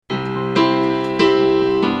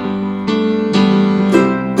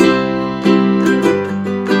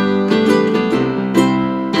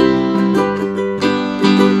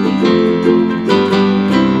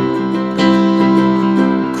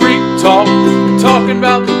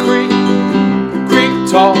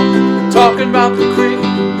Talking about the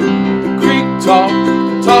creek talk.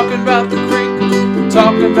 Talking about the creek,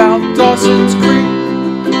 talking about Dawson's Creek.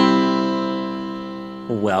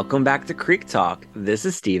 Welcome back to Creek Talk. This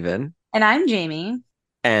is Steven. And I'm Jamie.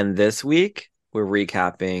 And this week, we're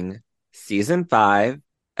recapping Season 5,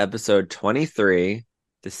 Episode 23,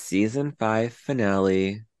 the Season 5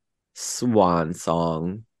 finale, Swan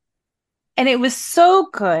Song. And it was so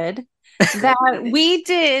good that we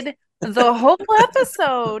did the whole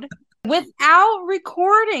episode without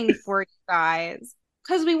recording for you guys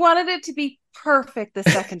because we wanted it to be perfect the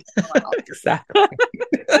second time around. Exactly.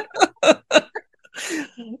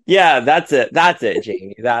 Yeah, that's it. That's it,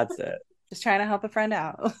 Jamie. That's it. Just trying to help a friend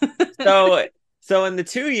out. So in the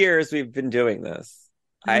 2 years we've been doing this,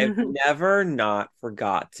 I've never not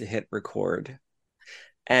forgot to hit record.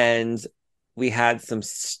 And we had some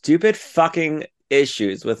stupid fucking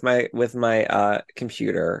issues with my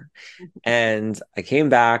computer. And I came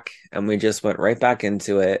back and we just went right back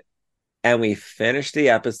into it. And we finished the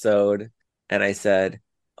episode. And I said,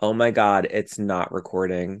 oh my God, it's not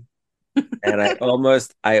recording. And I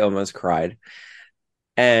almost cried.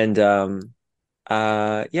 And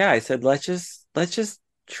I said, let's just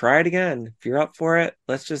try it again. If you're up for it,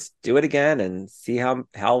 let's just do it again and see how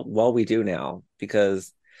well we do now,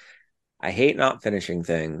 because I hate not finishing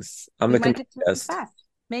things. I'm a completist.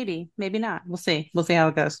 Maybe not. We'll see how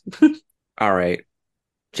it goes. All right,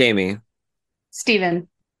 Jamie. Steven.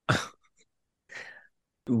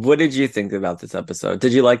 What did you think about this episode?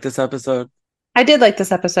 Did you like this episode? I did like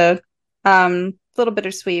this episode. A little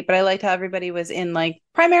bittersweet, but I liked how everybody was in like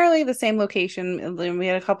primarily the same location. We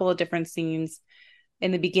had a couple of different scenes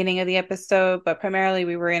in the beginning of the episode, but primarily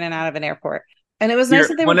we were in and out of an airport. And it was nice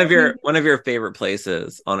that they one of your favorite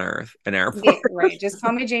places on earth, an airport. Yeah, right. Just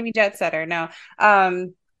call me Jamie Jet Setter. No.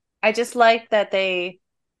 I just liked that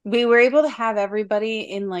we were able to have everybody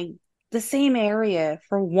in like the same area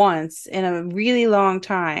for once in a really long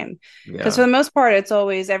time. Because for the most part, it's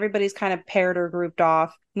always everybody's kind of paired or grouped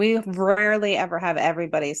off. We rarely ever have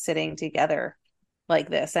everybody sitting together like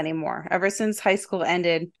this anymore. Ever since high school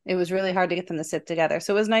ended, it was really hard to get them to sit together.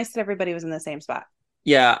 So it was nice that everybody was in the same spot.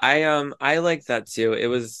 Yeah, I like that too.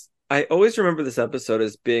 I always remember this episode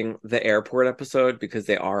as being the airport episode because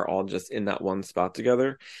they are all just in that one spot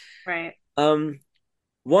together. Right.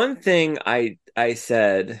 One thing I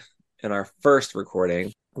said in our first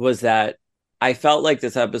recording was that I felt like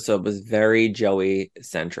this episode was very Joey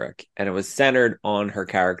centric, and it was centered on her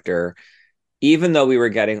character, even though we were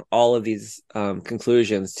getting all of these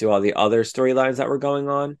conclusions to all the other storylines that were going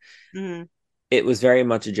on. Mm-hmm. It was very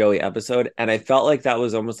much a Joey episode, and I felt like that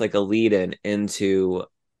was almost like a lead-in into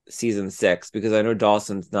season 6, because I know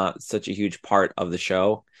Dawson's not such a huge part of the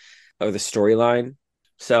show or the storyline.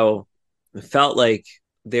 So it felt like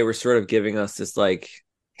they were sort of giving us this like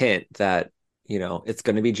hint that, you know, it's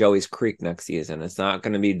going to be Joey's Creek next season. It's not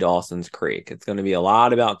going to be Dawson's Creek. It's going to be a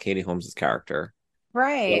lot about Katie Holmes's character.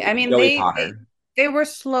 Right. I mean, they were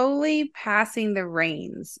slowly passing the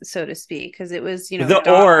reins, so to speak, because it was, you know,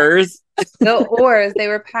 the oars. The oars. They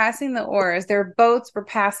were passing the oars. Their boats were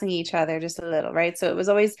passing each other just a little, right? So it was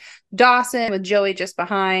always Dawson with Joey just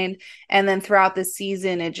behind. And then throughout the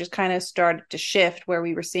season, it just kind of started to shift where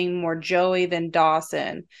we were seeing more Joey than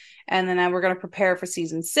Dawson. And then now we're going to prepare for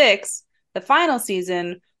season 6, the final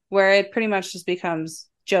season, where it pretty much just becomes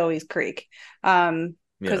Joey's Creek.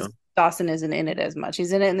 Because Dawson isn't in it as much.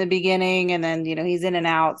 He's in it in the beginning, and then, you know, he's in and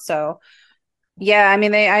out. So yeah, I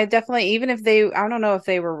mean, I definitely, even if I don't know if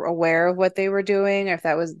they were aware of what they were doing, or if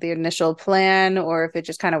that was the initial plan, or if it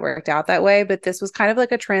just kind of worked out that way. But this was kind of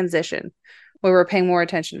like a transition where we're paying more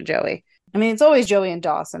attention to Joey. I mean, it's always Joey and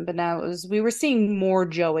Dawson, but now we were seeing more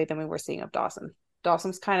Joey than we were seeing of Dawson.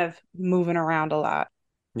 Dawson's kind of moving around a lot.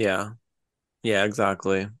 Yeah,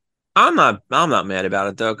 exactly. I'm not mad about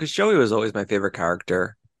it though, because Joey was always my favorite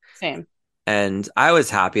character. Same. And I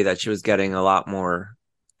was happy that she was getting a lot more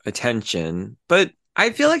attention, but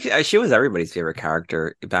I feel like she was everybody's favorite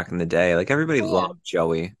character back in the day. Like everybody loved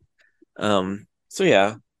Joey. So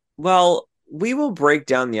yeah. Well, we will break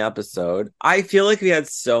down the episode. I feel like we had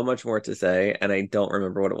so much more to say, and I don't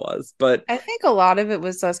remember what it was, but I think a lot of it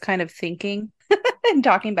was us kind of thinking and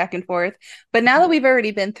talking back and forth. But now that we've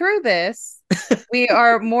already been through this, we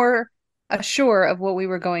are more sure of what we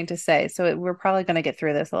were going to say. So we're probably going to get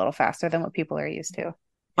through this a little faster than what people are used to.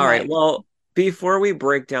 All right. Well, before we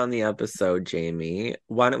break down the episode, Jamie,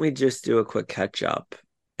 why don't we just do a quick catch up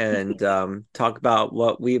and talk about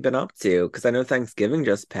what we've been up to? Because I know Thanksgiving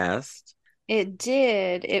just passed. It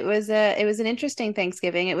did. It was an interesting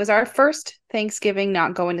Thanksgiving. It was our first Thanksgiving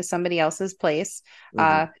not going to somebody else's place.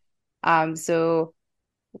 Mm-hmm. So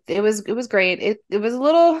it was great. It was a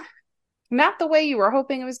little Not the way you were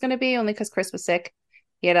hoping it was going to be, only because Chris was sick.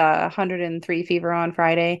 He had a 103 fever on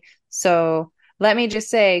Friday. So let me just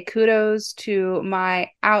say kudos to my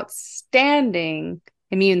outstanding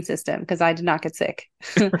immune system because I did not get sick.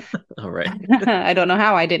 All right. I don't know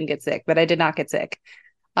how I didn't get sick, but I did not get sick.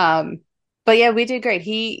 But yeah, we did great.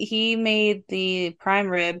 He made the prime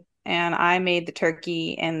rib and I made the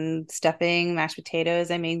turkey and stuffing, mashed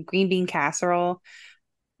potatoes. I made green bean casserole.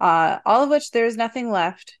 All of which there's nothing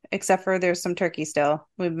left except for there's some turkey still.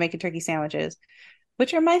 We're making turkey sandwiches,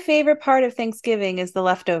 which are my favorite part of Thanksgiving is the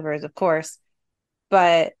leftovers, of course.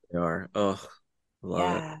 But They are. Oh, love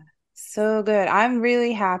it. yeah, so good. I'm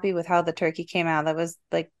really happy with how the turkey came out. That was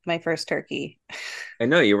like my first turkey. I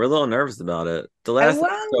know you were a little nervous about it. The I last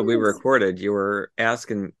episode we was. recorded, you were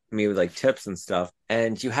asking me like tips and stuff,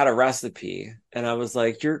 and you had a recipe, and I was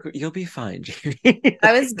like, you'll be fine, Jamie."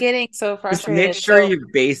 I was getting so Just make frustrated. sure you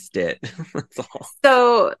based it. That's all.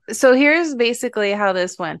 So here's basically how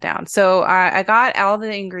this went down. So I got all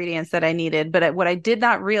the ingredients that I needed, but what I did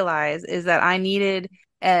not realize is that I needed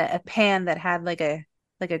a pan that had like a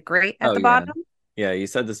grate at Oh the yeah. bottom. Yeah, you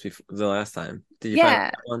said this before the last time. Did you find Yeah.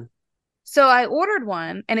 that one? So I ordered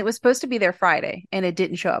one and it was supposed to be there Friday and it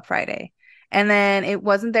didn't show up Friday. And then it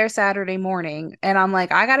wasn't there Saturday morning. And I'm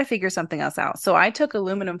like, I got to figure something else out. So I took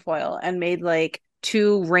aluminum foil and made like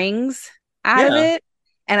two rings out of Yeah. it.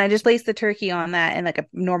 And I just placed the turkey on that in like a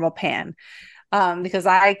normal pan because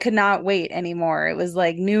I could not wait anymore. It was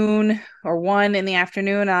like noon or 1 in the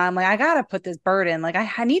afternoon. And I'm like, I got to put this bird in. Like,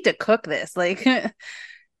 I need to cook this. Like,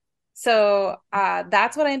 so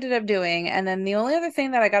that's what I ended up doing. And then the only other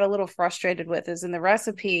thing that I got a little frustrated with is in the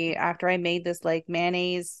recipe after I made this like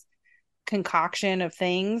mayonnaise concoction of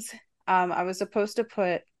things, I was supposed to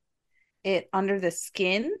put it under the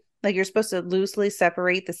skin. Like you're supposed to loosely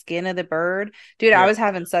separate the skin of the bird. Dude, I Yeah. was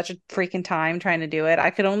having such a freaking time trying to do it.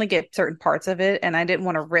 I could only get certain parts of it and I didn't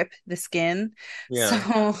want to rip the skin. So,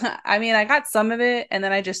 Yeah. I mean, I got some of it and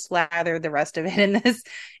then I just slathered the rest of it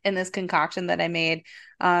in this concoction that I made.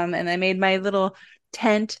 And I made my little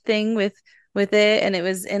tent thing with it and it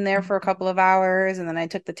was in there for a couple of hours and then I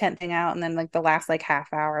took the tent thing out and then like the last like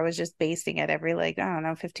half hour I was just basting it every like I don't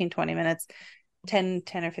know 15-20 minutes 10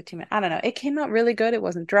 or 15 minutes. I don't know. It came out really good. It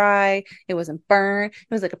wasn't dry. It wasn't burnt.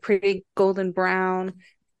 It was like a pretty golden brown.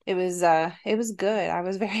 It was good. I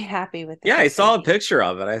was very happy with Yeah, I the saw a turkey. picture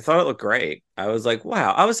of it. I thought it looked great. I was like,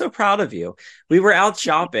 wow, I was so proud of you. We were out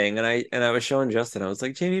shopping and I was showing Justin. I was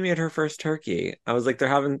like, Jamie made her first turkey. I was like, they're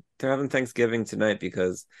having Thanksgiving tonight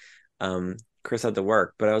because Chris had to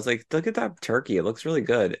work. But I was like, look at that turkey. It looks really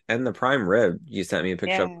good. And the prime rib you sent me a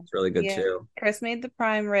picture of Yeah. looks really good Yeah. too. Chris made the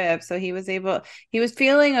prime rib, so he was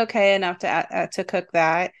feeling okay enough to cook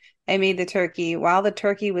that. I made the turkey. While the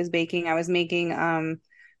turkey was baking, I was making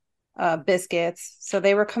biscuits. So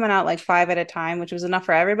they were coming out like 5 at a time, which was enough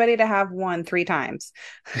for everybody to have one 3 times.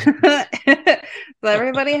 So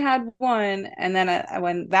everybody had one. And then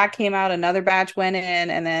when that came out, another batch went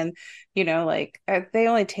in. And then, like they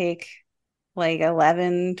only take like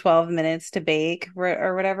 11-12 minutes to bake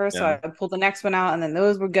or whatever. So Yeah. I pulled the next one out and then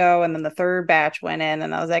those would go. And then the third batch went in.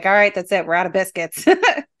 And I was like, all right, that's it. We're out of biscuits.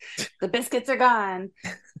 The biscuits are gone.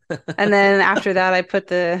 And then after that, I put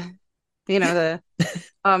the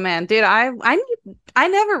oh man, dude, I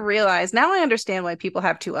never realized. Now I understand why people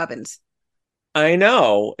have 2 ovens. I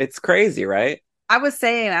know. It's crazy, right? I was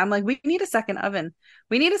saying, I'm like, we need a second oven.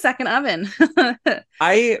 We need a second oven.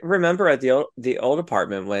 I remember at the old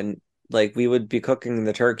apartment when like we would be cooking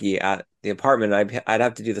the turkey at the apartment. I'd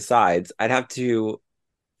have to do the sides. I have to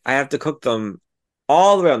cook them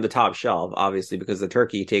all the way on the top shelf, obviously, because the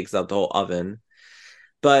turkey takes up the whole oven.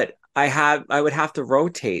 But I would have to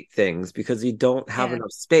rotate things because you don't have Yeah.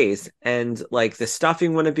 enough space, and like the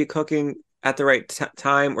stuffing wouldn't be cooking at the right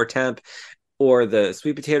time or temp, or the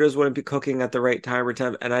sweet potatoes wouldn't be cooking at the right time or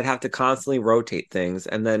temp, and I'd have to constantly rotate things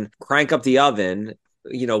and then crank up the oven,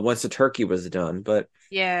 once the turkey was done. But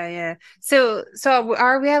Yeah, yeah. So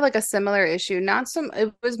we had like a similar issue. Not some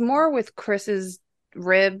it was more with Chris's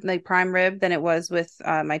rib, like prime rib, than it was with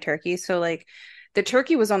my turkey. So like the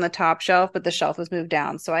turkey was on the top shelf, but the shelf was moved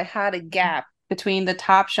down. So I had a gap between the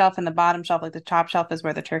top shelf and the bottom shelf. Like the top shelf is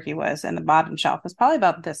where the turkey was, and the bottom shelf was probably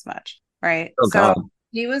about this much, right? oh So god,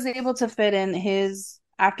 he was able to fit in his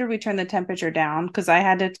after we turned the temperature down, because I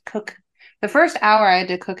had to cook the first hour I had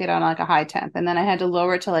to cook it on like a high temp, and then I had to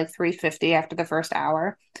lower it to like 350 after the first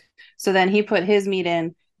hour. So then he put his meat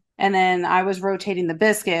in, and then I was rotating the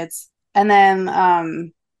biscuits, and then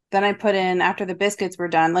I put in after the biscuits were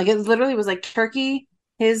done. Like it literally was like turkey,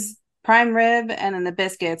 his prime rib, and then the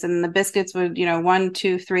biscuits, and then the biscuits would 1,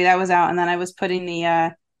 2, 3 that was out, and then I was putting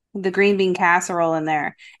the green bean casserole in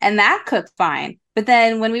there, and that cooked fine. But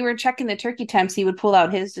then when we were checking the turkey temps, he would pull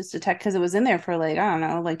out his just to check because it was in there for like, I don't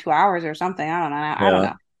know, like 2 hours or something. I don't know. I don't Yeah.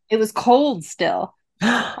 know. It was cold still.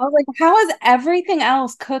 I was like, how is everything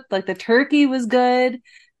else cooked? Like the turkey was good,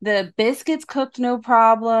 the biscuits cooked no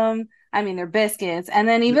problem. I mean, they're biscuits, and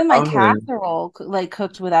then Your even my oven, casserole like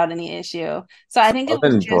cooked without any issue. So I think it was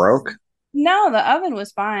oven just broke. no, the oven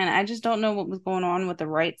was fine. I just don't know what was going on with the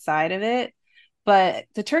right side of it. But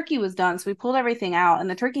the turkey was done, so we pulled everything out, and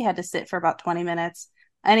the turkey had to sit for about 20 minutes,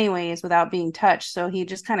 anyways, without being touched. So he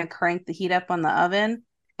just kind of cranked the heat up on the oven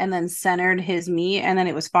and then centered his meat, and then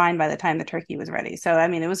it was fine by the time the turkey was ready. So I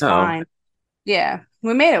mean, it was Oh, fine. Yeah,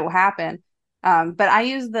 we made it happen. But I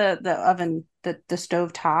used the oven, the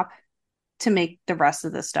stove top to make the rest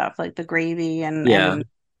of the stuff, like the gravy yeah, and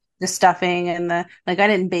the stuffing and the like. I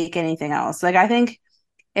didn't bake anything else. Like I think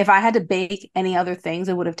if I had to bake any other things,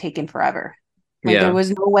 it would have taken forever. Like there yeah.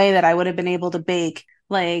 was no way that I would have been able to bake.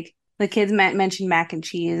 Like the kids mentioned mac and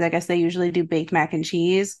cheese. I guess they usually do baked mac and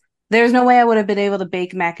cheese. There's no way I would have been able to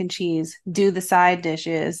bake mac and cheese, do the side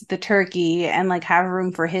dishes, the turkey, and like have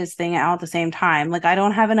room for his thing out at the same time. Like I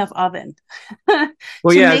don't have enough oven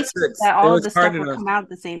Well, to yeah, make sure that it all of was the hard stuff will enough. come out at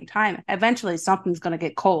the same time. Eventually, something's going to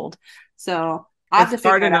get cold. So I have It's to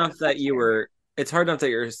hard figure it out enough that next you year. were. It's hard enough that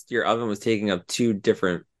your oven was taking up two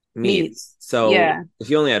different meats. Meats. So Yeah, if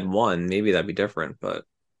you only had one, maybe that'd be different. But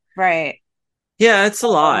right. yeah, it's a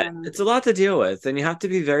lot. Um, It's a lot to deal with, and you have to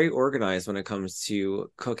be very organized when it comes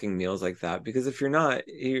to cooking meals like that. Because if you're not,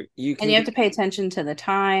 you and can you have get to pay attention to the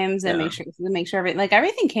times and yeah. make sure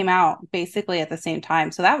everything came out basically at the same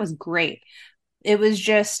time. So that was great. It was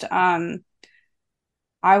just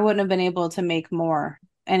I wouldn't have been able to make more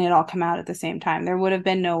and it all come out at the same time. There would have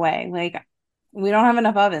been no way. Like we don't have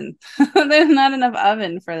enough oven. There's not enough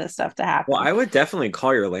oven for this stuff to Well, happen. I would definitely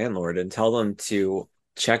call your landlord and tell them to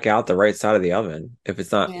check out the right side of the oven if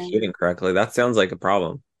it's not Yeah. heating correctly. That sounds like a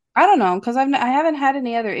problem. I don't know because I haven't had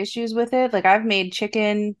any other issues with it. Like I've made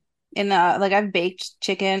chicken in the like I've baked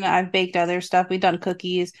chicken, I've baked other stuff. We've done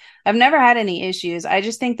cookies. I've never had any issues. I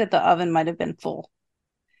just think that the oven might have been full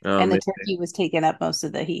and the Maybe. turkey was taking up most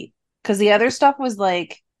of the heat because the other stuff was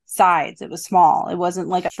like sides. It was small. It wasn't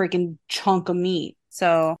like a freaking chunk of meat.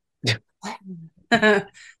 So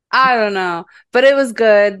I don't know, but it was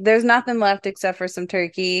good. There's nothing left except for some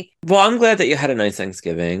turkey. Well, I'm glad that you had a nice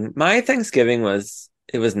Thanksgiving. My Thanksgiving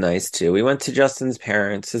it was nice too. We went to Justin's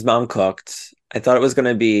parents. His mom cooked. I thought it was going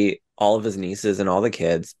to be all of his nieces and all the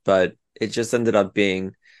kids, but it just ended up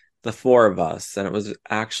being the four of us, and it was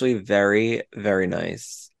actually very, very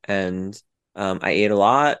nice. And I ate a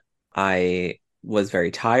lot. I was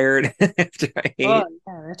very tired after I Oh ate.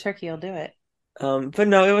 yeah, the turkey will do it. But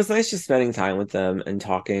no, it was nice just spending time with them and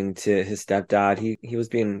talking to his stepdad. He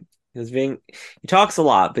talks a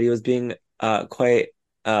lot, but he was being quite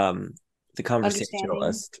the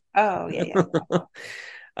Understanding. conversationalist. Oh yeah.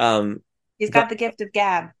 Um, He's but got the gift of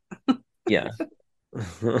gab. yeah.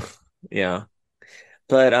 Yeah.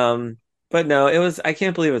 But but no, I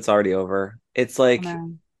can't believe it's already over. It's Oh, like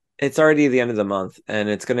no. it's already the end of the month and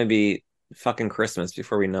it's gonna be fucking Christmas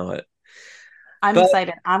before we know it. I'm But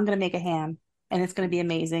excited. I'm gonna make a ham, and it's gonna be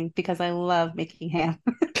amazing because I love making ham.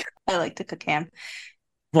 I like to cook ham.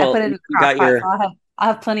 I well, put it in a you crock got pot, your so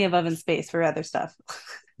I'll have plenty of oven space for other stuff.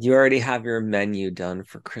 you already have your menu done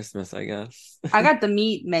for Christmas, I guess. I got the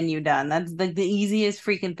meat menu done. That's the easiest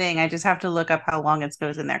freaking thing. I just have to look up how long it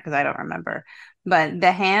goes in there because I don't remember. But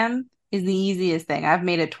the ham is the easiest thing. I've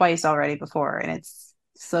made it twice already before, and it's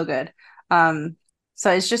so good. Um,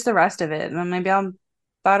 so it's just the rest of it. And then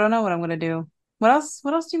I don't know what I'm gonna do. What else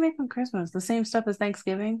do you make on Christmas? The same stuff as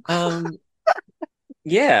Thanksgiving? Um,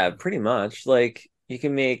 yeah, pretty much. Like you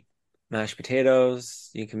can make mashed potatoes,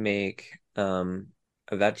 you can make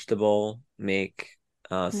a vegetable, make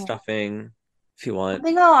Yeah. stuffing if you I want.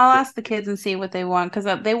 think I'll ask the kids and see what they want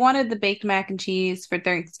because they wanted the baked mac and cheese for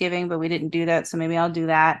Thanksgiving, but we didn't do that. So maybe I'll do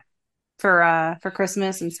that for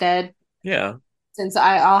Christmas instead. Yeah, Since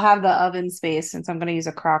I'll have the oven space since I'm gonna use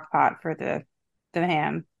a crock pot for the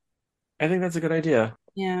ham. I think that's a good idea.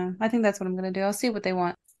 Yeah, I think that's what I'm gonna do. I'll see what they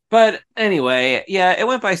want. But anyway, yeah, it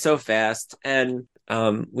went by so fast and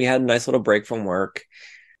we had a nice little break from work.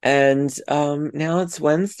 And now it's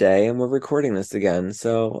Wednesday and we're recording this again.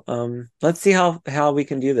 So let's see how we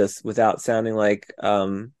can do this without sounding like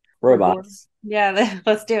We're bored. robots. Yeah,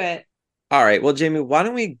 let's do it. All right. Well, Jamie, why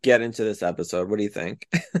don't we get into this episode? What do you think?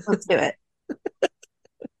 Let's do it.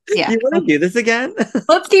 Yeah. You want to do this again?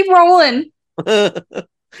 Let's keep rolling.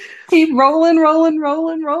 Keep rolling, rolling,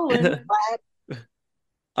 rolling, rolling.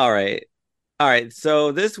 All right. All right,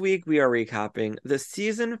 so this week we are recapping the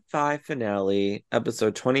season 5 finale,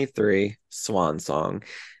 episode 23, Swan Song,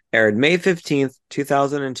 aired May 15th,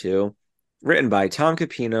 2002, written by Tom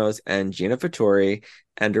Capinos and Gina Fattori,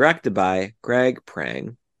 and directed by Greg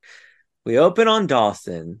Prang. We open on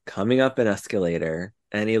Dawson coming up an escalator,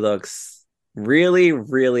 and he looks really,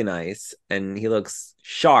 really nice, and he looks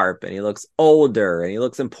sharp, and he looks older, and he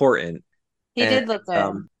looks important. He And did look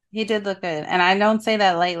good. He did look good. And I don't say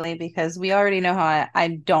that lightly because we already know how I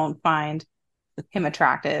don't find him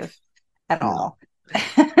attractive at no, all.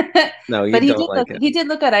 no, you But don't like it. he did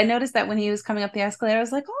look good. I noticed that when he was coming up the escalator, I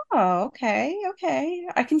was like, oh, okay, okay.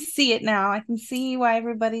 I can see it now. I can see why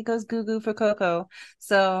everybody goes goo goo for Coco.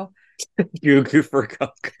 So Goo goo for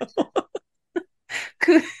Coco.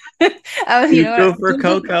 you know Goo what? for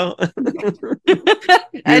Coco.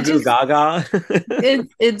 I Goo goo just gaga.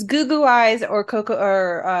 it's goo goo eyes or Coco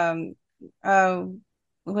or uh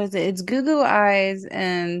what is it? It's goo goo eyes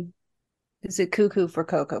and is it cuckoo for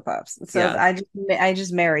Cocoa Puffs? So Yes. I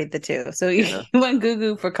just married the two. So Yeah. you went goo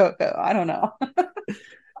goo for Coco. I don't know.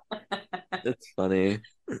 It's funny.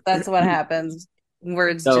 That's what happens.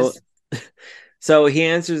 Words So just so he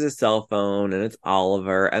answers his cell phone and it's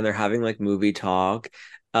Oliver and they're having like movie talk.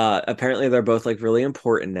 Apparently they're both like really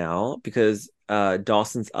important now because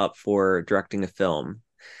Dawson's up for directing a film.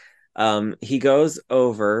 He goes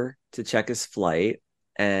over to check his flight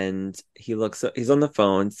and he's on the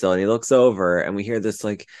phone still and he looks over and we hear this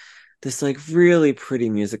really pretty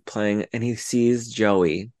music playing and he sees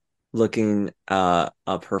Joey looking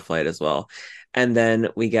up her flight as well. And then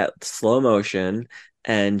we get slow motion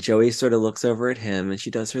and Joey sort of looks over at him and she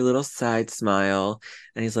does her little side smile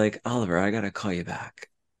and he's like, Oliver, I gotta call you back.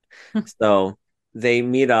 So they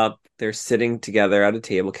meet up, they're sitting together at a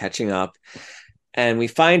table catching up, and we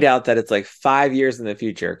find out that it's like 5 years in the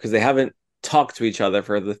future because they haven't talked to each other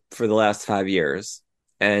for the last 5 years.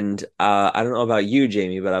 And I don't know about you,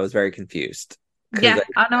 Jamie, but I was very confused because yeah,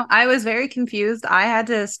 I know. I was very confused. I had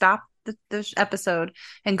to stop the episode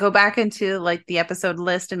and go back into like the episode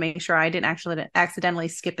list and make sure I didn't actually accidentally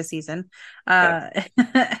skip a season. yeah,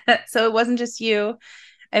 So it wasn't just you.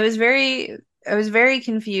 I was very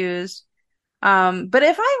confused. But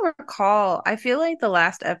if I recall, I feel like the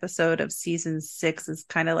last episode of season 6 is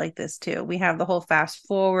kind of like this too. We have the whole fast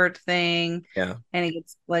forward thing, yeah, and it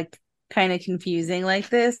gets like kind of confusing like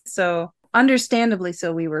this. So understandably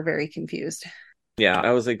so, we were very confused. yeah.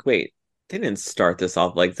 I was like, wait, they didn't start this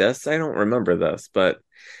off like this. I don't remember this, but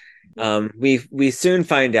we soon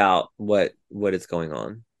find out what is going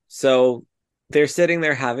on. So they're sitting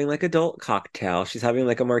there having like adult cocktail. She's having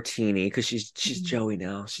like a martini because she's Joey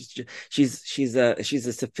now. She's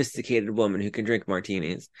a sophisticated woman who can drink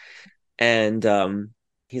martinis. And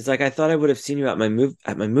he's like, I thought I would have seen you at my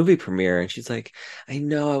movie premiere. And she's like, I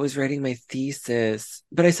know, I was writing my thesis,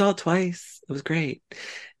 but I saw it twice. It was great.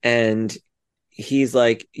 And he's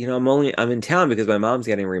like, I'm in town because my mom's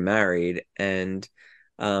getting remarried. And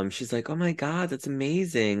she's like, oh my God, that's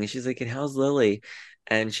amazing. And she's like, and how's Lily?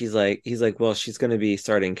 And he's like, well, she's gonna be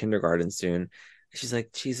starting kindergarten soon. She's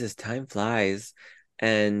like, Jesus, time flies.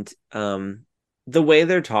 And the way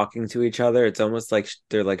they're talking to each other, it's almost like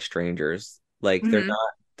they're like strangers. Like Mhm.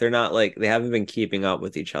 they're not like they haven't been keeping up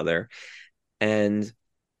with each other. And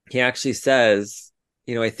he actually says,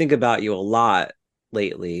 I think about you a lot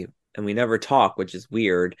lately, and we never talk, which is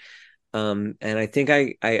weird. And I think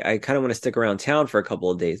I kind of want to stick around town for a couple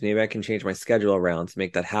of days. Maybe I can change my schedule around to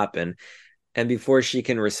make that happen. And before she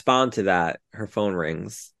can respond to that, her phone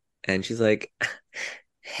rings and she's like,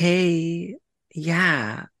 hey,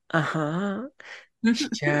 yeah, uh-huh,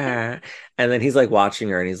 sure. And then he's like watching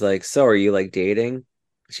her and he's like, so are you like dating?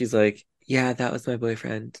 She's like, yeah, that was my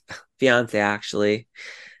boyfriend, fiance, actually.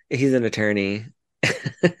 He's an attorney.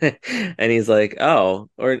 And he's like, oh,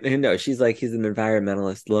 or no, she's like, he's an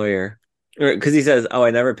environmentalist lawyer. Because he says, oh,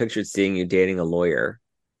 I never pictured seeing you dating a lawyer.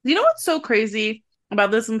 You know what's so crazy about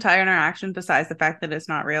this entire interaction, besides the fact that it's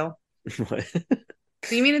not real?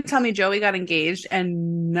 So you mean to tell me Joey got engaged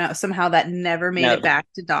and somehow that never made No, it back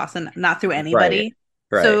to Dawson, not through right, anybody?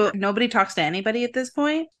 right, So nobody talks to anybody at this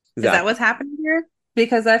point? Is that exactly. what's happening here?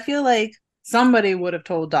 Because I feel like somebody would have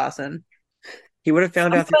told Dawson. He would have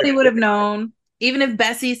found out through the Somebody would have computer. known. Even if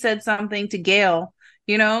Bessie said something to Gail,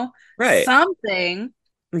 Right. something.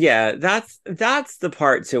 Yeah, that's the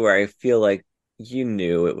part too where I feel like you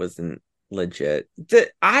knew it wasn't legit.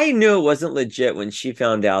 I knew it wasn't legit when she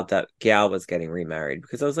found out that Gal was getting remarried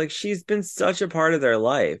because I was like, she's been such a part of their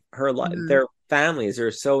life. Mhm. Their families are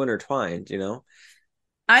so intertwined.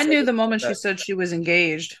 I So knew the moment she said she was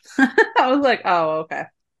engaged. I was like, oh, okay.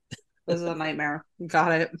 This is a nightmare.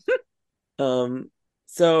 Got it. um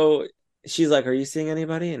so she's like, "Are you seeing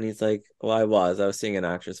anybody?" And he's like, "Well, I was seeing an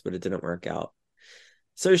actress, but it didn't work out."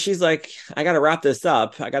 So she's like, "I got to wrap this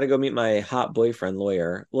up. I got to go meet my hot boyfriend,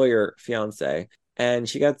 lawyer fiance." And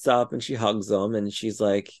she gets up and she hugs him and she's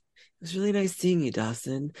like, "It was really nice seeing you,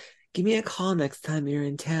 Dawson. Give me a call next time you're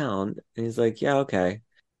in town." And he's like, "Yeah, okay."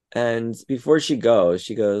 And before she goes,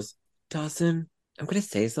 she goes, "Dawson, I'm gonna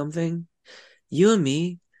say something. You and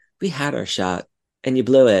me, we had our shot, and you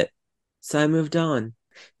blew it. So I moved on.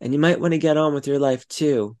 And you might want to get on with your life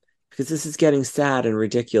too, because this is getting sad and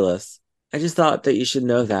ridiculous. I just thought that you should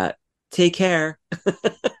know that. Take care."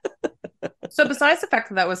 So besides the fact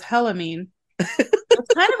that that was hella mean,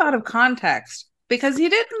 it's kind of out of context because he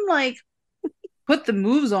didn't like put the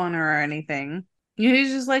moves on her or anything.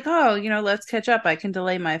 He's just like, oh, let's catch up. I can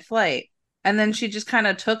delay my flight. And then she just kind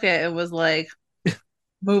of took it and was like,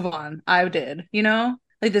 move on. I did,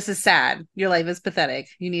 Like, this is sad. Your life is pathetic.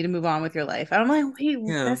 You need to move on with your life. And I'm like, wait,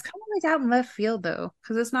 Yeah. that's kind of like out in left field, though,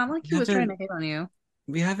 because it's not like We he was trying to haven't hit on you.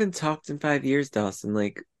 we haven't talked in 5 years, Dawson.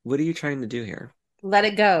 Like, what are you trying to do here? Let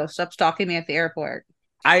it go. Stop stalking me at the airport.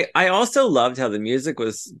 I also loved how the music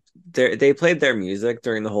was there. They played their music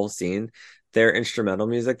during the whole scene, their instrumental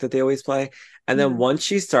music that they always play. And then Mhm. once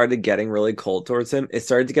she started getting really cold towards him, it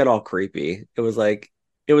started to get all creepy. It was like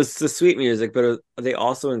it was the sweet music, but they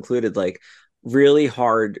also included like really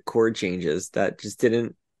hard chord changes that just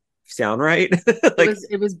didn't sound right. It Like, was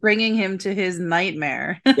it was bringing him to his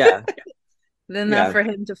nightmare. yeah, Then yeah, for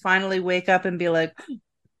him to finally wake up and be like,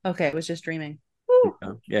 okay, I was just dreaming.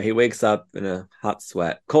 Woo. yeah. He wakes up in a hot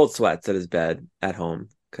sweat, cold sweats at his bed at home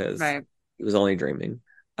because Right. he was only dreaming.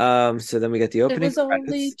 So then we get the It opening was only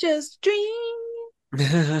credits. just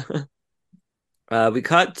dream. We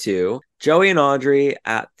cut to Joey and Audrey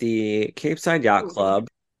at the Cape Side Yacht Club.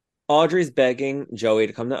 Audrey's begging Joey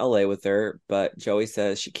to come to LA with her, but Joey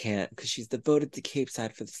says she can't because she's devoted to Cape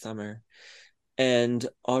Side for the summer. And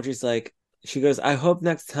Audrey's like, she goes, "I hope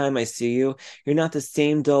next time I see you, you're not the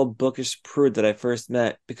same dull, bookish prude that I first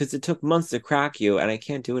met because it took months to crack you and I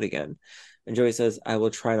can't do it again." And Joey says, "I will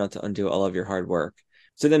try not to undo all of your hard work."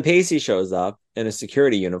 So then Pacey shows up in a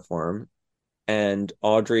security uniform and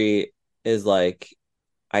Audrey is like,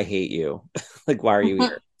 "I hate you." Like, why are you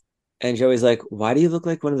here? And Joey's like, "Why do you look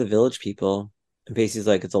like one of the village people?" And Pacey's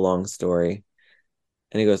like, "It's a long story."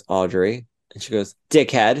 And he goes, "Audrey." And she goes,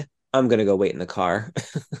 "Dickhead, I'm going to go wait in the car."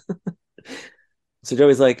 So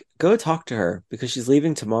Joey's like, "Go talk to her because she's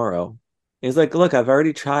leaving tomorrow." And he's like, "Look, I've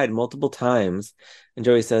already tried multiple times." And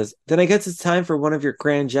Joey says, "Then I guess it's time for one of your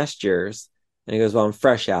grand gestures." And he goes, "Well, I'm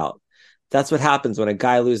fresh out." That's what happens when a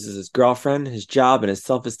guy loses his girlfriend, his job, and his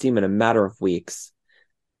self-esteem in a matter of weeks.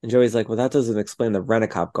 And Joey's like, "Well, that doesn't explain the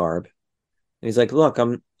rent-a-cop garb." And he's like, "Look,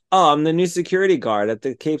 I'm the new security guard at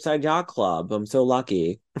the Cape Side Yacht Club. I'm so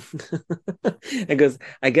lucky." And goes,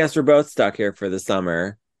 "I guess we're both stuck here for the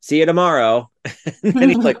summer. See you tomorrow." And then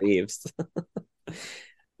he like leaves.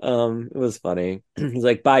 It was funny. He's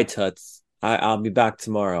like, "Bye, Toots. I'll be back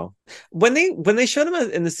tomorrow." When they showed him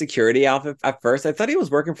in the security outfit at first, I thought he was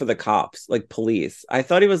working for the cops, like police. I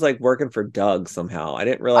thought he was like working for Doug somehow. I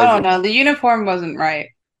didn't I realize. don't know. The uniform wasn't right,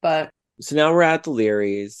 but So now we're at the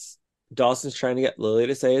Learys. Dawson's trying to get Lily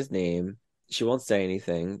to say his name. She won't say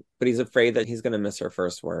anything, but he's afraid that he's gonna miss her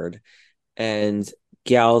first word. And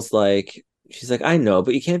Gal's like, she's like, "I know,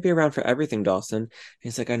 but you can't be around for everything, Dawson." And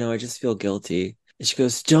he's like, "I know, I just feel guilty." And she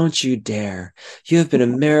goes, "Don't you dare. You have been a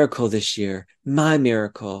miracle this year. My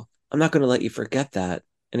miracle. I'm not going to let you forget that."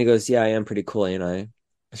 And he goes, "Yeah, I am pretty cool, ain't I?"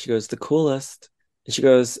 And she goes, "The coolest." And she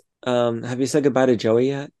goes, "Have you said goodbye to Joey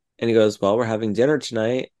yet?" And he goes, "Well, we're having dinner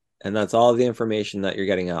tonight. And that's all the information that you're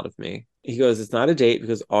getting out of me." He goes, "It's not a date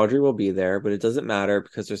because Audrey will be there, but it doesn't matter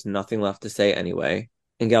because there's nothing left to say anyway."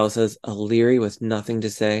 And Gal says, "A Leary with nothing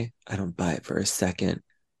to say? I don't buy it for a second."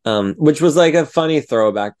 Which was like a funny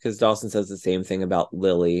throwback because Dawson says the same thing about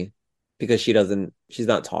Lily because she's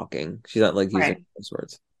not talking. She's not like using right, those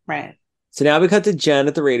words. right. So now we cut to Jen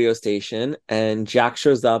at the radio station and Jack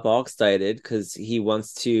shows up all excited because he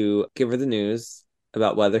wants to give her the news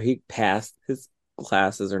about whether he passed his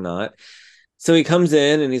classes or not. So he comes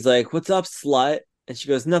in and he's like, "What's up, slut?" And she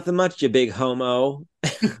goes, "Nothing much, you big homo."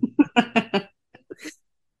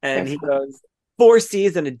 And They're he fun. goes, "Four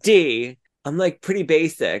C's and a D." I'm like, "Pretty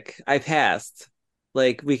basic. I passed."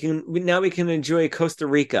 Like now we can enjoy Costa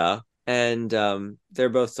Rica. And they're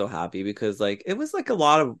both so happy because like it was like a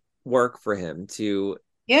lot of work for him to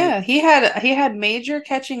Yeah, he had major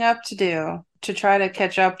catching up to do to try to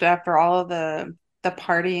catch up after all of the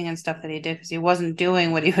partying and stuff that he did because he wasn't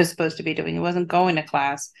doing what he was supposed to be doing. He wasn't going to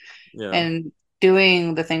class yeah. and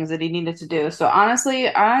doing the things that he needed to do. So honestly,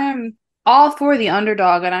 I'm all for the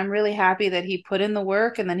underdog, and I'm really happy that he put in the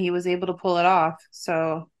work and then he was able to pull it off.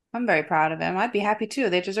 So I'm very proud of him. I'd be happy too.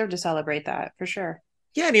 They deserve to celebrate that for sure.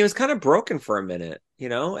 Yeah, and he was kind of broken for a minute, you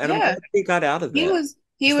know, and I'm Yeah, glad he got out of he it. was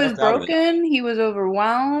He he was snapped out of it. broken. He was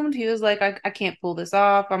overwhelmed. He was like, I can't pull this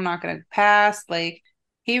off. I'm not gonna pass. Like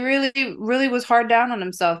he really, really was hard down on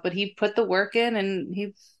himself, but he put the work in and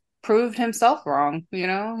he proved himself wrong. He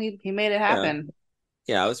made it Yeah, happen.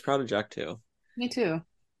 yeah, I was proud of Jack too. Me too.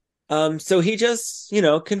 So he just,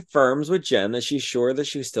 confirms with Jen that she's sure that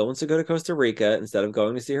she still wants to go to Costa Rica instead of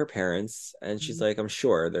going to see her parents. And she's like, I'm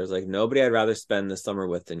sure there's like nobody I'd rather spend the summer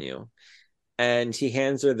with than you. And he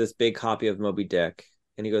hands her this big copy of Moby Dick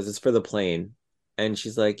and he goes, it's for the plane. And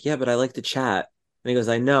she's like, yeah, but I like to chat. And he goes,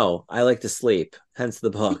 I know, I like to sleep, hence the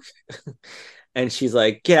book. And she's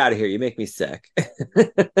like, get out of here, you make me sick.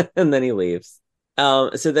 And then he leaves.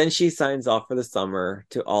 So then she signs off for the summer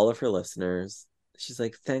to all of her listeners. She's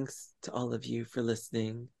like, thanks to all of you for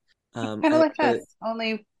listening. Kind of I like us, really...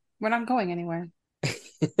 only we're not going anywhere.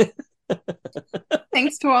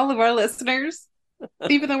 Thanks to all of our listeners.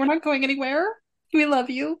 Even though we're not going anywhere, we love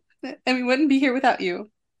you and we wouldn't be here without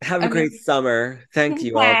you. Have a I'm great summer. Thank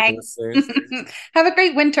you all, Thanks. listeners. Have a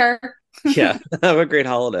great winter. Yeah, have a great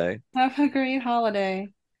holiday. Have a great holiday.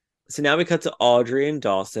 So now we cut to Audrey and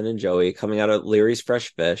Dawson and Joey coming out of Leary's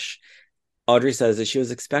Fresh Fish. Audrey says that she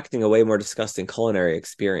was expecting a way more disgusting culinary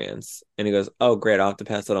experience. And he goes, oh, great. I'll have to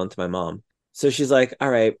pass that on to my mom. So she's like, all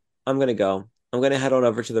right, I'm going to go. I'm going to head on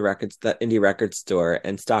over to that indie record store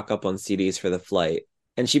and stock up on CDs for the flight.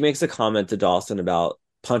 And she makes a comment to Dawson about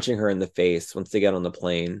punching her in the face once they get on the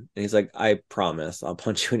plane. And he's like, I promise I'll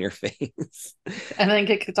punch you in your face. And then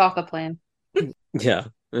get kicked off the plane. Yeah.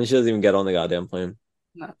 And she doesn't even get on the goddamn plane.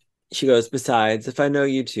 No. She goes, besides, if I know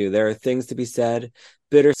you two, there are things to be said,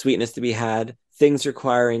 bitter sweetness to be had, things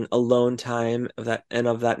requiring alone time of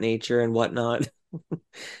that nature and whatnot.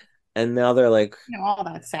 And now they're like, All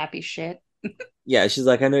that sappy shit. yeah, she's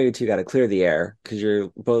like, I know you two got to clear the air because you're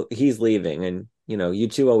both, he's leaving. And, you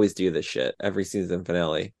two always do this shit every season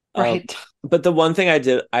finale. Right. But the one thing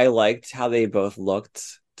I liked how they both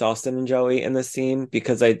looked, Dawson and Joey, in the scene,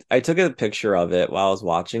 because I took a picture of it while I was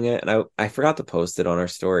watching it and I forgot to post it on our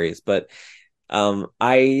stories, but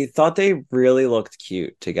I thought they really looked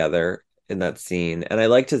cute together in that scene and I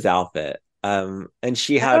liked his outfit. And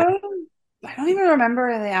she had I don't even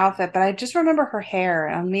remember the outfit, but I just remember her hair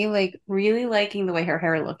and me like really liking the way her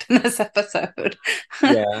hair looked in this episode.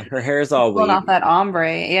 yeah, her hair is all Pulling off wavy. that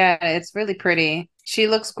ombre. Yeah, it's really pretty. She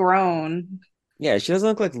looks grown. Yeah, she doesn't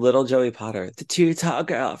look like little Joey Potter, the too tall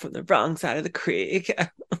girl from the wrong side of the creek.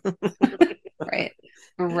 Right.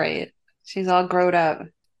 Right. She's all grown up.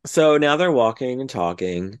 So now they're walking and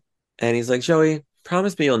talking, and he's like, Joey,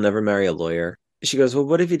 promise me you'll never marry a lawyer. She goes, well,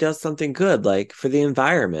 what if he does something good, like for the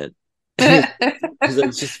environment? And he's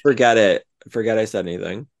like, just forget it. Forget I said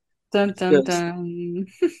anything. Dun She dun goes, dun.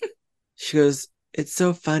 she goes, it's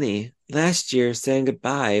so funny. Last year, saying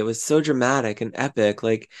goodbye, it was so dramatic and epic.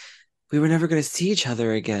 Like, we were never going to see each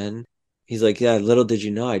other again. He's like, yeah, little did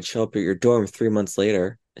you know I'd show up at your dorm 3 months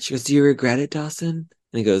later. And she goes, do you regret it, Dawson?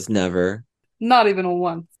 And he goes, never. Not even a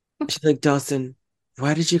one. She's like, Dawson,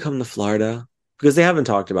 why did you come to Florida? Because they haven't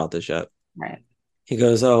talked about this yet. Right. He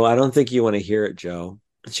goes, oh, I don't think you want to hear it, Joe.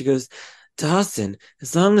 And she goes, Dawson,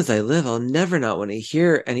 as long as I live, I'll never not want to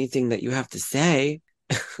hear anything that you have to say.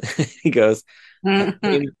 He goes,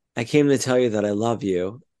 I came to tell you that I love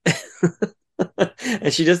you.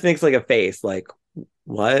 And she just makes like a face like,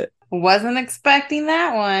 what? Wasn't expecting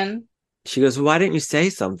that one. She goes, well, why didn't you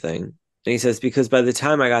say something? And he says, because by the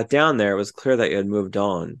time I got down there, it was clear that you had moved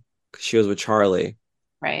on. Because she was with Charlie.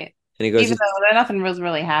 Right. And he goes, Even though nothing was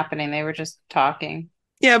really happening, they were just talking.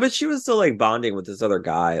 yeah, but she was still like bonding with this other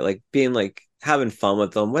guy, like being like having fun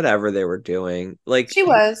with them, whatever they were doing. Like She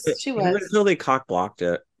was. She he would was. totally cock blocked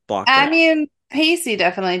it, blocked I her. mean, Pacey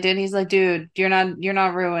definitely did. He's like, dude, you're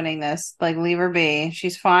not ruining this. Like, leave her be.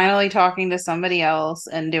 She's finally talking to somebody else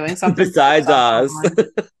and doing something Besides us.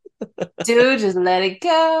 Dude, just let it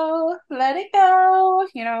go. Let it go.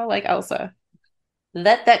 Like Elsa.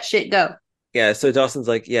 Let that shit go. Yeah, so Dawson's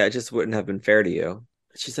like, yeah, it just wouldn't have been fair to you.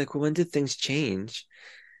 She's like, well, when did things change?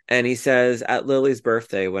 And he says, at Lily's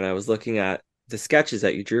birthday, when I was looking at the sketches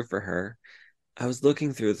that you drew for her, I was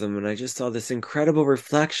looking through them and I just saw this incredible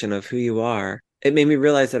reflection of who you are. It made me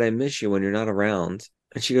realize that I miss you when you're not around.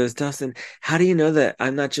 And she goes, Dawson, how do you know that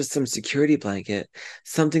I'm not just some security blanket,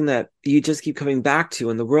 something that you just keep coming back to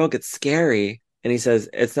when the world gets scary? And he says,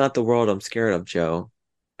 it's not the world I'm scared of, Joe.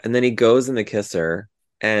 And then he goes in to kiss her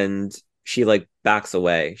and she like backs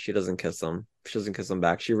away. She doesn't kiss him. She doesn't kiss him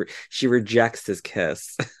back. She rejects his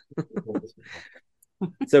kiss.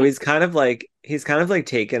 So he's kind of like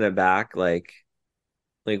taken aback, like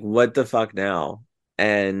what the fuck now?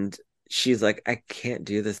 And she's like, I can't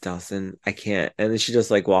do this, Dawson. I can't. And then she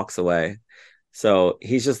just like walks away. So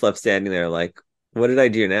he's just left standing there like, what did I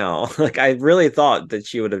do now? Like I really thought that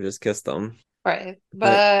she would have just kissed him. Right.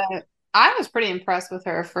 But But I was pretty impressed with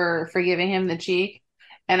her for giving him the cheek.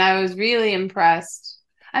 And I was really impressed.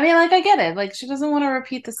 I mean, like I get it. Like she doesn't want to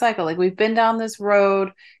repeat the cycle. Like we've been down this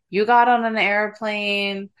road. You got on an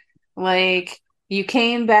airplane, like you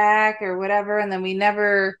came back or whatever, and then we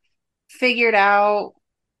never figured out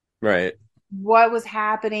right. what was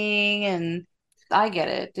happening. And I get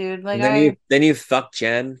it, dude. Like And then you fuck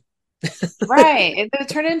Jen. right. It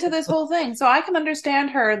turned into this whole thing. So I can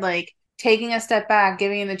understand her like taking a step back,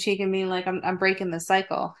 giving him the cheek and being like, I'm breaking the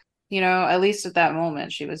cycle. You know, at least at that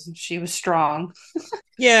moment she was strong.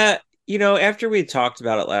 Yeah, after we talked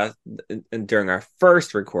about it last during our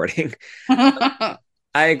first recording, I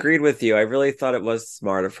agreed with you. I really thought it was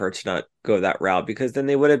smart of her to not go that route because then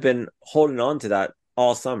they would have been holding on to that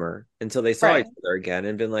all summer until they saw Right. each other again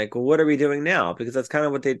and been like, well, what are we doing now? Because that's kind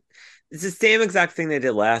of it's the same exact thing they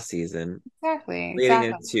did last season, Exactly. leading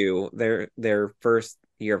Exactly. into their first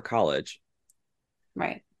year of college.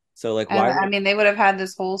 Right. So like, And why I would mean, they would have had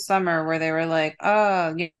this whole summer where they were like,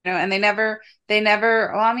 oh, and they never,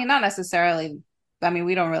 well, I mean, not necessarily, I mean,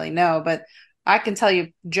 we don't really know, but I can tell you,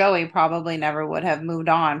 Joey probably never would have moved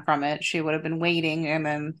on from it. She would have been waiting. And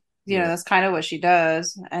then, yeah. that's kind of what she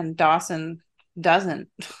does. And Dawson doesn't,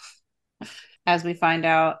 as we find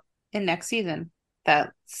out in next season.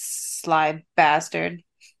 That sly bastard.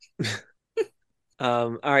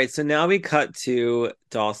 All right, so now we cut to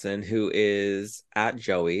Dawson, who is at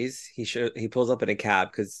Joey's. He pulls up in a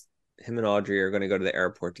cab because him and Audrey are going to go to the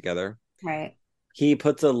airport together. Right. He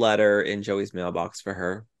puts a letter in Joey's mailbox for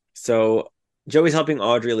her. So Joey's helping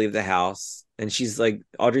Audrey leave the house, and she's like,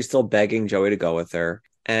 Audrey's still begging Joey to go with her.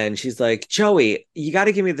 And she's like, Joey, you got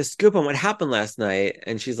to give me the scoop on what happened last night.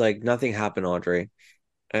 And she's like, nothing happened, Audrey.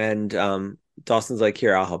 And Dawson's like,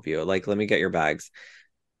 here, I'll help you. Like, let me get your bags.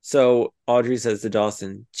 So Audrey says to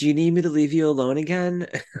Dawson, do you need me to leave you alone again?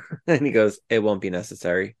 And he goes, it won't be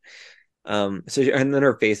necessary. And then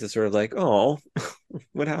her face is sort of like, oh,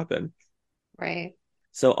 what happened? Right.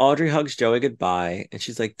 So Audrey hugs Joey goodbye, and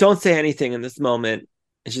she's like, don't say anything in this moment.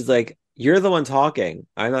 And she's like, you're the one talking.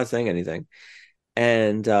 I'm not saying anything.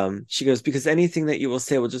 And she goes, because anything that you will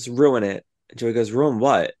say will just ruin it. And Joey goes, ruin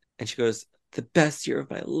what? And she goes, the best year of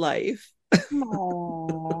my life.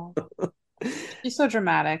 Aww. She's so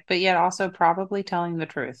dramatic, but yet also probably telling the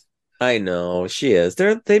truth. I know she is.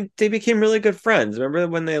 They became really good friends. Remember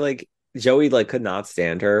when they like Joey like could not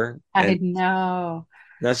stand her, I and know.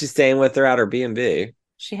 now she's staying with her at her B&B.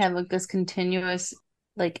 She had like this continuous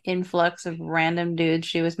like influx of random dudes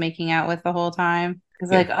she was making out with the whole time.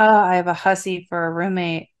 It's Yeah. like, oh, I have a hussy for a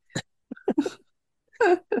roommate.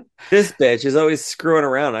 This bitch is always screwing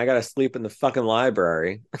around. I gotta sleep in the fucking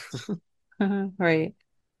library. Right.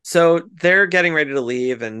 So they're getting ready to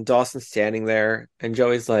leave, and Dawson's standing there, and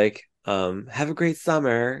Joey's like, have a great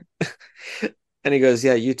summer. And he goes,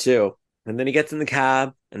 yeah, you too. And then he gets in the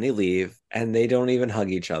cab and they leave, and they don't even hug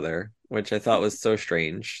each other, which I thought was so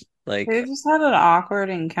strange. They Like, just had an awkward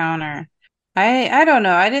encounter. I don't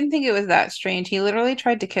know. I didn't think it was that strange. He literally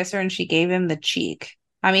tried to kiss her and she gave him the cheek.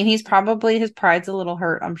 I mean, his pride's a little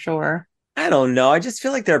hurt, I'm sure. I don't know. I just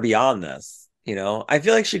feel like they're beyond this. I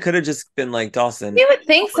feel like she could have just been like, Dawson, You would I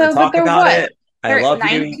think want to so, but talk they're about what? it. I They're love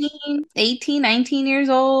you. 19, 18, 19 years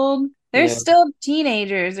old. They're Yeah. still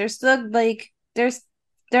teenagers. They're still like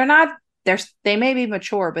they're not they may be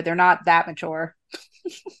mature, but they're not that mature.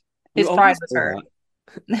 You His pride always was say hurt.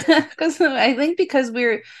 that. Because I think because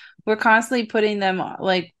we're constantly putting them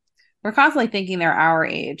like we're constantly thinking they're our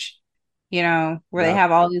age, where they Yeah.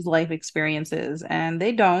 have all these life experiences and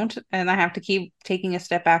they don't. And I have to keep taking a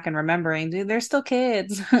step back and remembering, dude, they're still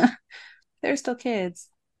kids. They're still kids.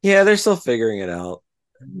 Yeah, they're still figuring it out.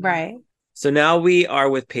 Right. So now we are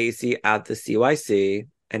with Pacey at the CYC,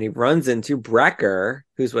 and he runs into Brecker,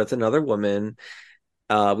 who's with another woman.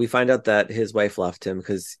 We find out that his wife left him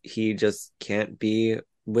because he just can't be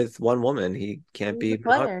with one woman. He can't He's a be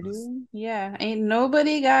player, monogamous. dude. Yeah. Ain't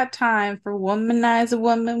nobody got time for womanizer,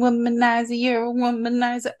 womanizer, you're a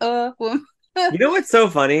womanizer, woman. You know what's so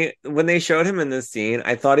funny? When they showed him in this scene,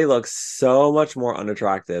 I thought he looked so much more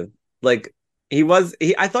unattractive. Like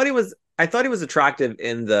I thought he was attractive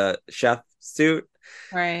in the chef suit.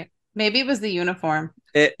 Right. Maybe it was the uniform.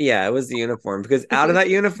 It was the uniform because out of that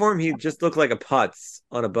uniform, he just looked like a putz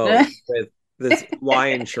on a boat with this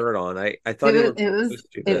Hawaiian shirt on. I thought It he was looked it so was it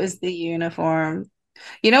stupid. was the uniform.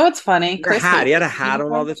 You know what's funny? The Chris hat. hates He had a the hat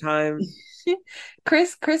on all uniform. the time.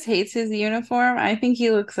 Chris hates his uniform. I think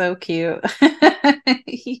he looks so cute.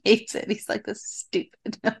 He hates it. He's like, this is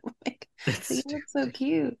stupid. I'm like, you look so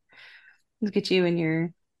cute. Look at you in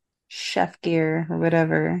your chef gear or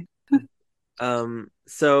whatever.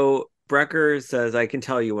 So Brecker says, I can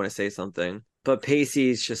tell you want to say something, but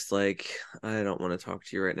Pacey's just like, I don't want to talk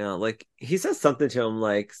to you right now. Like, he says something to him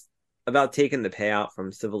like about taking the payout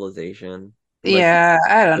from civilization. Like, Yeah,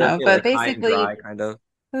 I don't know, left it but like high and basically, dry, kind of.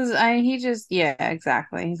 he just, yeah,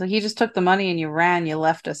 exactly. He's like, he just took the money and you ran, you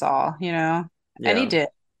left us all, and he Yeah. did.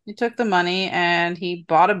 He took the money and he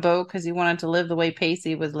bought a boat because he wanted to live the way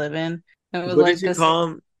Pacey was living. It was What did like you this. call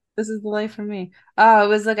him? This is the life for me. Oh, it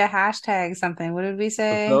was like a hashtag something. What did we A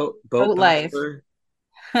say? boat Boat life. bachelor?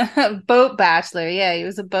 Boat bachelor. Yeah, he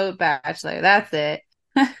was a boat bachelor. That's it.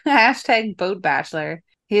 Hashtag boat bachelor.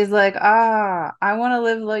 He's like, I want to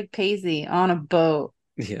live like Paisley on a boat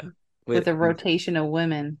Yeah. with With a rotation of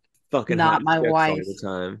women, fucking hot not my chicks all wife. the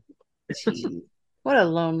time. Jeez. What a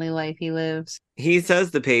lonely life he lives. He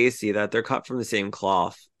says to Pacey that they're cut from the same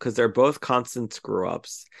cloth because they're both constant screw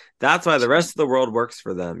ups. That's why the rest of the world works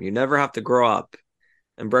for them. You never have to grow up.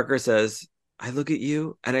 And Brecker says, I look at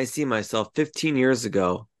you and I see myself 15 years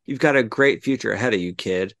ago. You've got a great future ahead of you,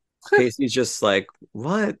 kid. Pacey's just like,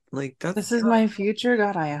 what? Like, This that's is my future?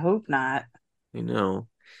 God, I hope not. you know.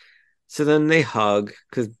 So then they hug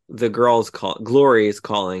because the girl's Glory is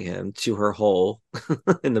calling him to her hole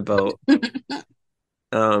in the boat.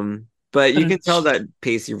 But you can tell that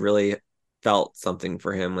Pacey really felt something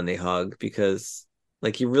for him when they hug because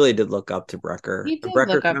like he really did look up to Brecker. He And did Brecker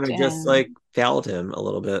look up kind to of just him. like failed him a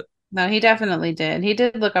little bit. No, he definitely did. He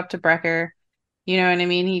did look up to Brecker. You know what I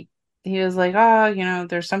mean? He was like, oh,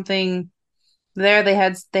 there's something there. They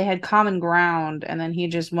had common ground, and then he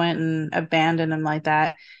just went and abandoned him like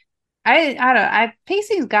that.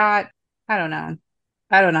 Pacey's got, I don't know.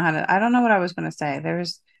 I don't know what I was going to say.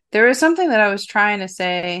 There was something that I was trying to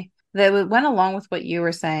say that went along with what you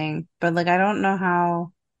were saying, but like I don't know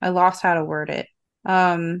how. I lost how to word it.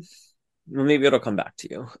 Um, Well, maybe it'll come back to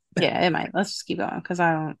you. yeah, it might. Let's just keep going because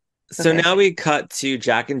I don't. So Okay. now we cut to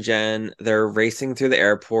Jack and Jen. They're racing through the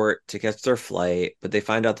airport to catch their flight, but they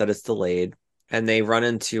find out that it's delayed. And they run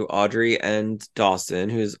into Audrey and Dawson,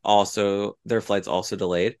 who's also their flight's also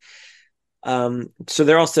delayed. So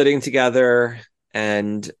they're all sitting together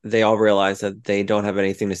and they all realize that they don't have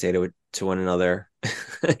anything to say to one another.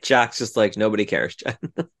 Jack's just like, nobody cares, Jen.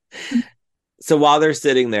 So while they're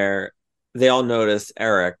sitting there, they all notice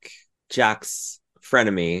Eric, Jack's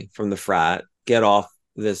frenemy from the frat, get off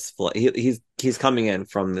this flight. He's coming in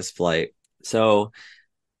from this flight. So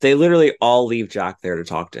they literally all leave Jack there to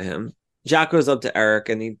talk to him. Jack goes up to Eric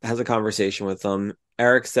and he has a conversation with him.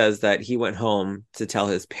 Eric says that he went home to tell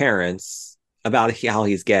his parents about how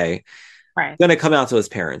he's gay. Right. Gonna come out to his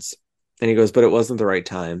parents. And he goes, but it wasn't the right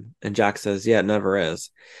time. And Jack says, yeah, it never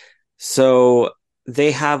is. So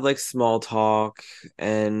they have like small talk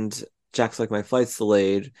and Jack's like, my flight's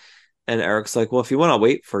delayed. And Eric's like, well, if you want,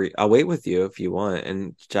 I'll wait with you if you want.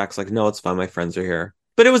 And Jack's like, no, it's fine. My friends are here.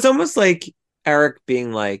 But it was almost like Eric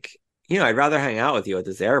being like, I'd rather hang out with you at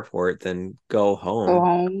this airport than go Go home.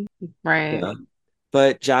 home. Right. Yeah.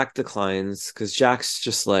 But Jack declines because Jack's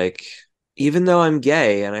just like, even though I'm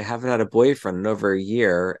gay and I haven't had a boyfriend in over a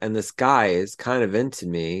year, and this guy is kind of into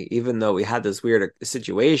me, even though we had this weird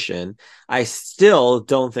situation, I still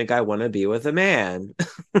don't think I want to be with a man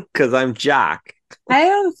because I'm Jack. I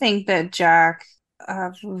don't think that Jack,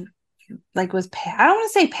 I don't want to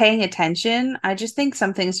say paying attention. I just think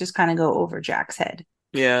some things just kind of go over Jack's head.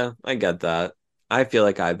 Yeah, I get that. I feel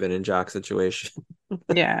like I've been in Jack's situation.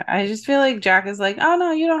 Yeah, I just feel like Jack is like, oh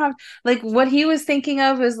no, you don't have like what he was thinking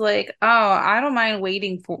of is like, oh, I don't mind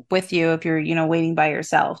waiting with you if you're, waiting by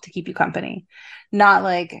yourself to keep you company. Not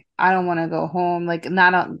like I don't want to go home, like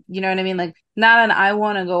not a, you know what I mean? Like not an I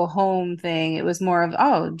want to go home thing. It was more of,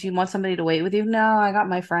 oh, do you want somebody to wait with you? No, I got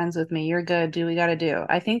my friends with me. You're good. Do we got to do?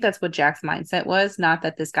 I think that's what Jack's mindset was, not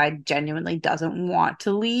that this guy genuinely doesn't want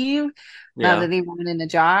to leave now Yeah. that he ran into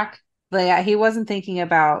Jack. But yeah, he wasn't thinking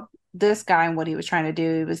about this guy and what he was trying to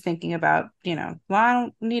do. He was thinking about, well, I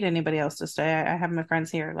don't need anybody else to stay. I have my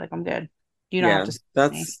friends here. Like, I'm good. You don't have Yeah, to stay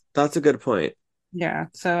with me. that's a good point. Yeah.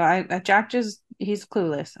 So Jack he's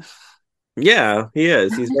clueless. Yeah, he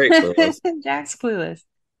is. He's very clueless. Jack's clueless.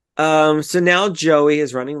 So now Joey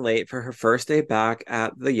is running late for her first day back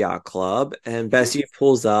at the yacht club, and Bessie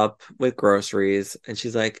pulls up with groceries, and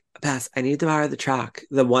she's like, Bess, I need to borrow the truck,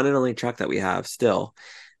 the one and only truck that we have still.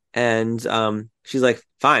 And she's like,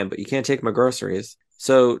 fine, but you can't take my groceries.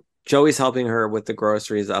 So Joey's helping her with the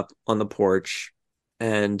groceries up on the porch.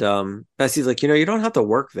 And Bessie's like, you don't have to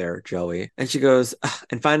work there, Joey. And she goes, "Ugh,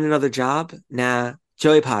 and find another job? Nah,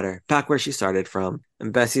 Joey Potter, back where she started from."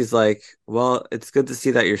 And Bessie's like, well, it's good to see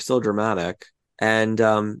that you're still dramatic. And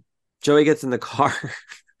Joey gets in the car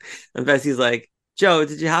and Bessie's like, Joe,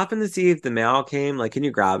 did you happen to see if the mail came? Like, can you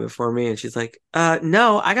grab it for me? And she's like,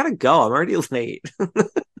 no, I gotta go. I'm already late.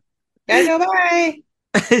 Gotta go, bye.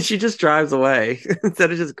 And she just drives away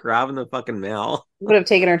instead of just grabbing the fucking mail. Would have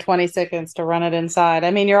taken her 20 seconds to run it inside.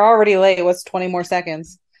 I mean, you're already late. What's 20 more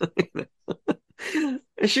seconds?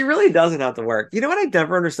 She really doesn't have to work. You know what I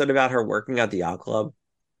never understood about her working at the yacht club?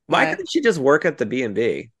 Why What? couldn't she just work at the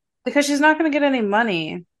B&B? Because she's not going to get any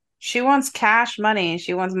money. She wants cash money.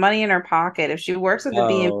 She wants money in her pocket. If she works at the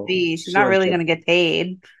Oh, B&B, she's she not wants really to. going to get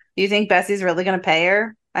paid. Do you think Bessie's really going to pay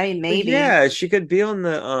her? I mean, But maybe. yeah, she could be on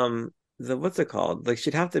the what's it called? Like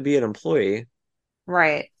she'd have to be an employee.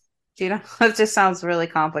 Right. Do you know? It just sounds really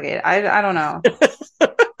complicated. I don't know.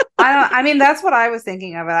 I mean, that's what I was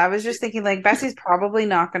thinking of it. I was just thinking like Bessie's probably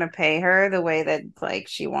not going to pay her the way that like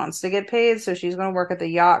she wants to get paid, so she's going to work at the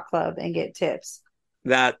yacht club and get tips.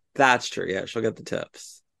 That's true. Yeah, she'll get the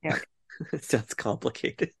tips. Yep. It sounds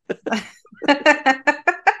complicated.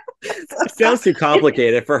 It sounds too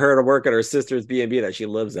complicated for her to work at her sister's B&B that she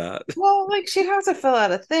lives at. Well, like she'd have to fill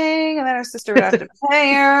out a thing, and then her sister would have to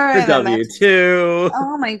pay her, Her and then that's W-2.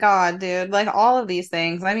 oh my God, dude. Like all of these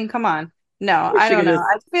things. I mean, come on. No, I She don't could know. just,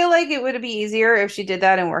 I feel like it would be easier if she did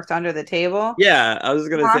that and worked under the table. yeah, I was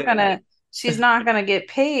gonna Not say that. gonna, she's not gonna get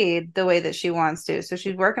paid the way that she wants to. So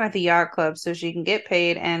she's working at the yacht club so she can get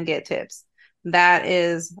paid and get tips. That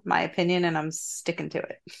is my opinion, and I'm sticking to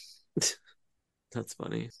it. That's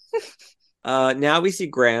funny. Now we see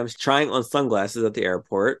Grams trying on sunglasses at the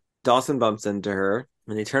airport. Dawson bumps into her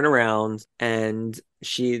and they turn around and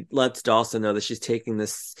she lets Dawson know that she's taking the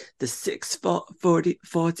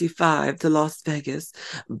 6:45 to Las Vegas.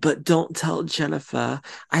 But don't tell Jennifer.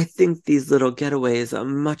 I think these little getaways are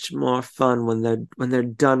much more fun when they're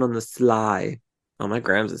done on the sly. Oh, my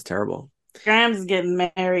Grams is terrible. Graham's is getting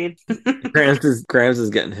married. Grams is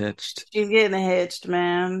getting hitched. She's getting hitched,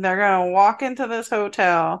 man. They're gonna walk into this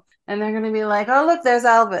hotel and they're gonna be like, "Oh, look, there's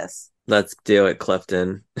Elvis." Let's do it,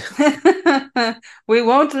 Clifton. We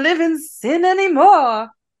won't live in sin anymore.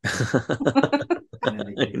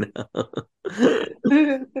 I know.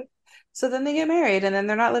 So then they get married and then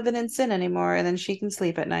they're not living in sin anymore and then she can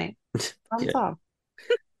sleep at night. Problem Yeah. solved.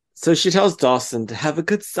 So she tells Dawson to have a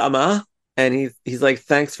good summer. And he's like,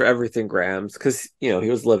 thanks for everything, Grams, because he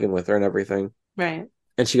was living with her and everything. Right.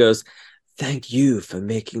 And she goes, thank you for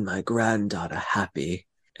making my granddaughter happy.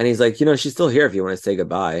 And he's like, she's still here if you want to say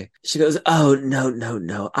goodbye. She goes, oh, no, no,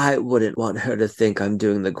 no. I wouldn't want her to think I'm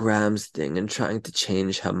doing the Grams thing and trying to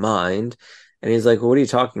change her mind. And he's like, well, what are you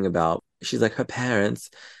talking about? She's like, her parents,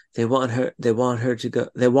 they want her to go.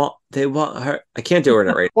 They want her. I can't do it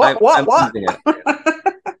right. I'm losing it.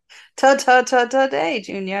 Today,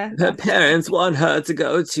 Junior. Her parents want her to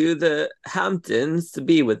go to the Hamptons to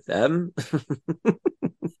be with them.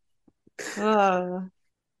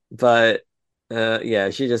 But yeah,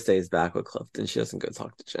 she just stays back with Clifton. She doesn't go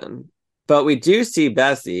talk to Jen. But we do see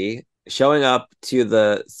Bessie showing up to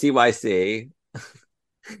the CYC,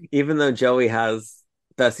 even though Joey has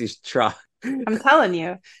Bessie's truck. I'm telling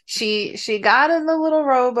you, she got in the little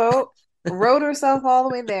rowboat, rowed herself all the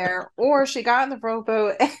way there, or she got in the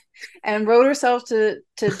rowboat and rowed herself to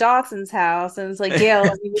Dawson's house and it's like, Gail,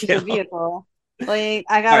 let me use your vehicle. Like,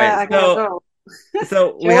 I gotta go.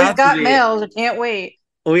 So we Joey's have got to mail. I can't wait.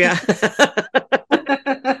 Yeah.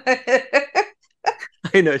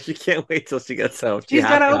 I know she can't wait till she gets home. She's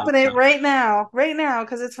got to open it right now,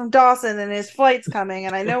 because it's from Dawson and his flight's coming,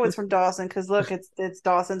 and I know it's from Dawson because look, it's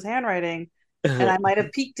Dawson's handwriting, and I might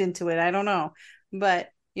have peeked into it. I don't know, but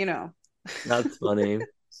that's funny.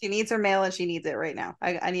 She needs her mail and she needs it right now.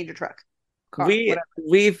 I need your truck. Car,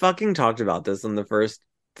 we fucking talked about this on the first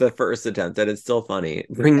attempt, and it's still funny.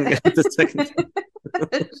 Bringing it the second time.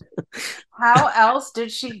 How else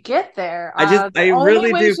did she get there? The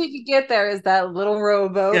only way she could get there is that little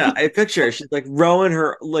rowboat. Yeah, I picture her. She's like rowing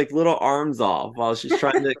her like little arms off while she's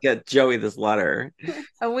trying to get Joey this letter.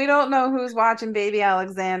 And we don't know who's watching Baby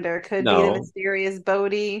Alexander. Could be the mysterious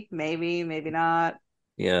Bodie. Maybe not.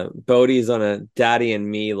 Yeah, Bodie's on a Daddy and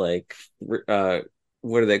Me like what are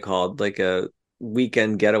they called? Like a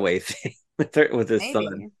weekend getaway thing with his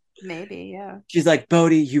son. Maybe, yeah. She's like,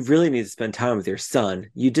 Bodie, you really need to spend time with your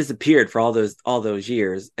son. You disappeared for all those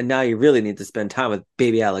years, and now you really need to spend time with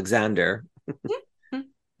baby Alexander.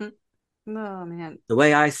 Oh man. The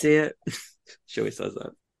way I see it, she always says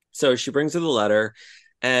that. So she brings her the letter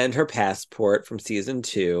and her passport from season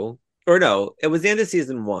 2. Or no, it was the end of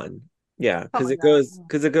season 1. Yeah, Oh because my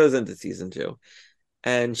it goes into season 2.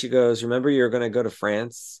 And she goes, remember you're gonna go to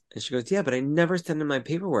France? And she goes, yeah, but I never send in my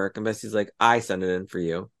paperwork. And Bessie's like, I send it in for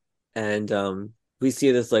you. And we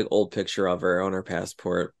see this like old picture of her on her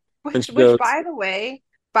passport. And she Which goes, by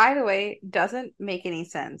the way, doesn't make any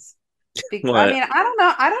sense. I what? mean,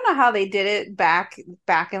 I don't know how they did it back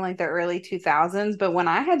in like the early 2000s, but when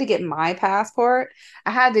I had to get my passport,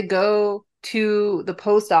 I had to go to the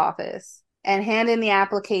post office and hand in the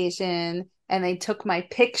application, and they took my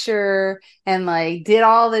picture and like did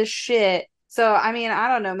all this shit. So, I mean, I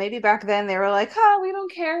don't know, maybe back then they were like, "Oh, we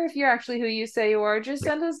don't care if you're actually who you say you are. Just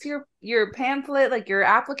send us your pamphlet, like your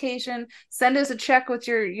application, send us a check with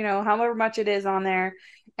your, however much it is on there."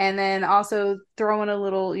 And then also throw in a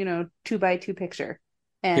little, 2x2 picture,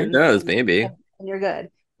 Who and, knows? and Maybe. and you're good.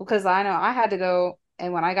 Because I know I had to go,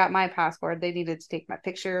 and when I got my passport, they needed to take my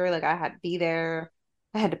picture. Like I had to be there.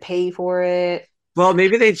 I had to pay for it. Well,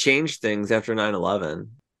 maybe they changed things after 9/11.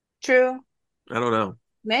 True, I don't know.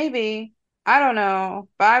 maybe. I don't know,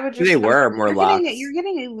 but I would Maybe they just. I mean, were more you're lax.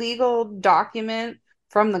 getting a legal document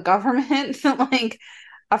from the government. Like,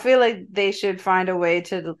 I feel like they should find a way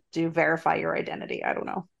to verify your identity. I don't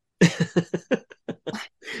know.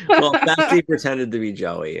 Well, Bessie pretended to be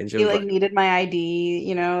Joey, and she He was like like, needed my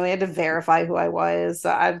ID, they had to verify who I was. So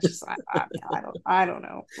I don't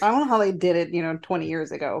know. I don't know how they did it, 20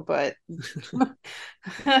 years ago, but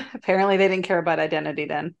apparently they didn't care about identity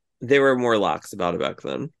then. they were more lax about it back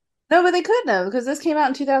then. No, but they could know because this came out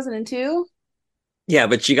in 2002. Yeah,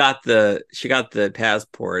 but she got the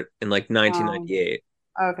passport in like Um, 1998.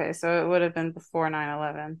 okay, so it would have been before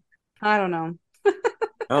 9/11. I don't know.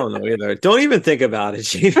 I don't know either. Don't even think about it,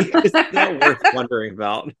 Jamie. It's not worth wondering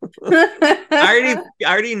about. I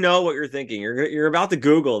already know what you're thinking. You're about to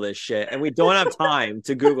Google this shit, and we don't have time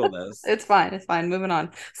to Google this. It's fine. It's fine. Moving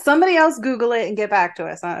on. Somebody else Google it and get back to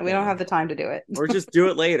us. We don't Yeah. have the time to do it. Or just do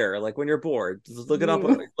it later, like when you're bored. Just look it up.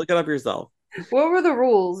 Look it up yourself. What were the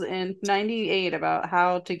rules in 98 about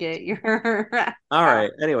how to get your All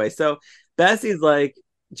right. Anyway, so Bessie's like,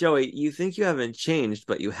 Joey, you think you haven't changed,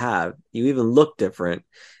 but you have. You even look different.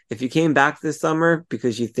 If you came back this summer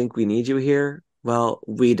because you think we need you here, well,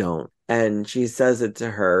 we don't. And she says it to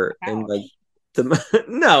her in like ouch? the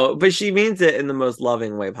no, but she means it in the most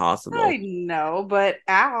loving way I possible. know, but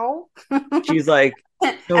ow. She's like,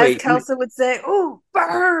 As Joey, Kelso would say, "Oh,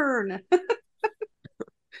 burn."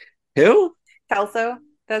 who? Kelso,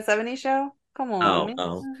 that 70s show? Come on, Oh, man.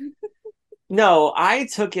 oh. No, I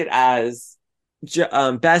took it as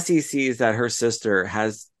Bessie sees that her sister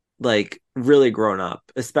has like really grown up,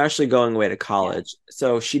 especially going away to Yeah. college.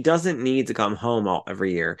 So she doesn't need to come home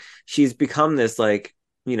every year. She's become this like,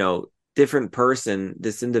 different person,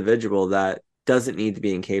 this individual that doesn't need to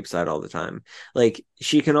be in Cape Side all the time. Like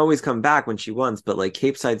she can always come back when she wants, but like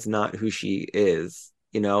Cape Side's not who she is,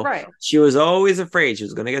 you know? Right. She was always afraid she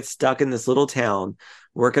was going to get stuck in this little town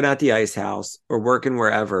working at the ice house or working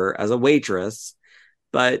wherever as a waitress,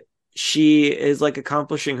 but she is like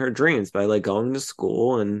accomplishing her dreams by like going to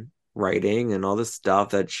school and writing and all this stuff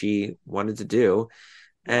that she wanted to do.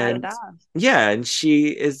 Da, da, And da. yeah, and she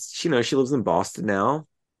is, she lives in Boston now.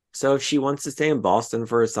 So if she wants to stay in Boston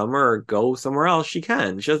for a summer or go somewhere else, she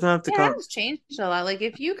can. She doesn't have to Yeah, it come. has changed a lot. Like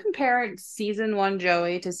if you compare season one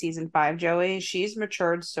Joey to season five Joey, she's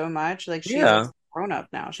matured so much. Like she looks Yeah. grown up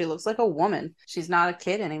now. She looks like a woman. She's not a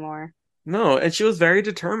kid anymore. No, and she was very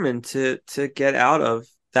determined to get out of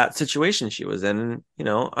that situation she was in. And,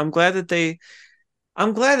 I'm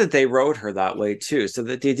glad that they wrote her that way too, so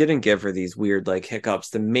that they didn't give her these weird like hiccups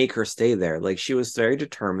to make her stay there. Like she was very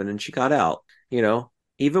determined and she got out, you know.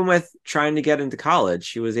 Even with trying to get into college,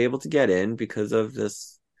 she was able to get in because of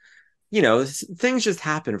this, things just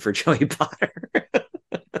happen for Joey Potter.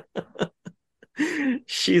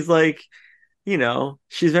 She's like,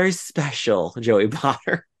 she's very special, Joey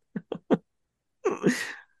Potter.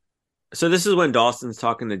 So this is when Dawson's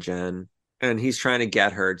talking to Jen and he's trying to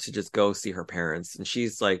get her to just go see her parents and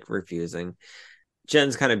she's like refusing.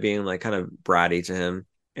 Jen's kind of being like kind of bratty to him.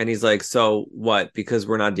 And he's like, so what? Because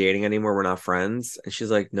we're not dating anymore, we're not friends. And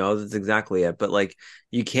she's like, no, that's exactly it. But like,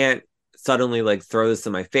 you can't suddenly like throw this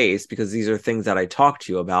in my face because these are things that I talked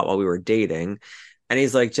to you about while we were dating. And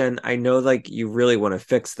he's like, Jen, I know like you really want to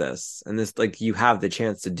fix this. And this, like, you have the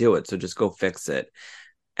chance to do it. So just go fix it.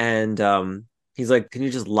 And he's like, can you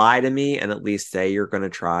just lie to me and at least say you're going to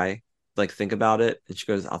try? Like, think about it. And she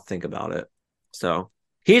goes, I'll think about it. So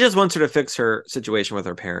he just wants her to fix her situation with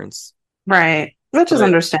her parents. Right. Which is But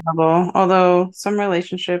understandable, although some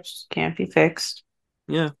relationships can't be fixed.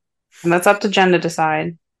 yeah. And that's up to Jen to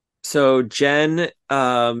decide. So Jen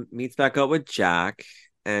meets back up with Jack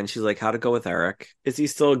And she's like, how'd it go with Eric? Is he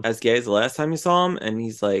still as gay as the last time you saw him? And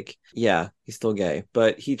he's like, yeah, he's still gay.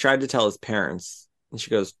 But he tried to tell his parents. And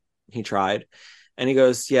she goes, he tried. And he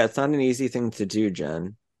goes, yeah, it's not an easy thing to do,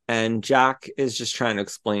 Jen. And Jack is just trying to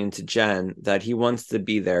explain to Jen that he wants to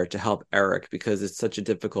be there to help Eric because it's such a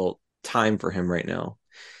difficult time for him right now.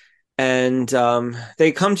 And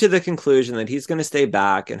they come to the conclusion that he's going to stay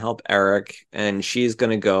back and help Eric, and she's going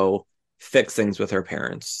to go fix things with her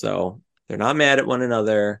parents. So they're not mad at one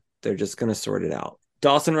another. They're just going to sort it out.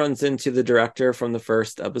 Dawson runs into the director from the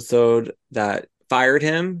first episode that fired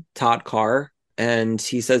him, Todd Carr, and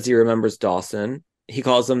he says he remembers Dawson. He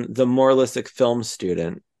calls him the moralistic film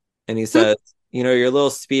student. And he says, your little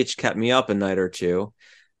speech kept me up a night or two,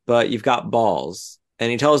 but you've got balls. And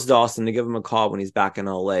he tells Dawson to give him a call when he's back in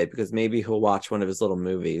LA because maybe he'll watch one of his little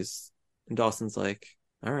movies. And Dawson's like,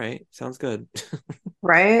 all right, sounds good.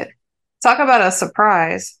 Right? Talk about a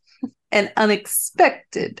surprise. An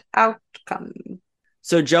unexpected outcome.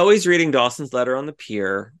 So Joey's reading Dawson's letter on the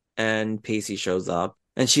pier, and Pacey shows up.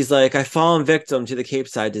 And she's like, I've fallen victim to the Cape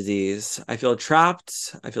Side disease. I feel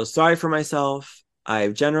trapped. I feel sorry for myself. I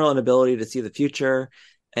have general inability to see the future.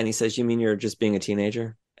 And he says, you mean you're just being a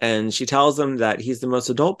teenager? And she tells him that he's the most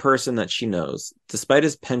adult person that she knows, despite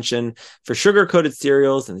his penchant for sugar-coated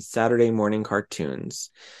cereals and Saturday morning cartoons.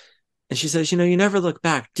 And she says, you never look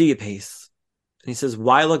back, do you, Pace? And he says,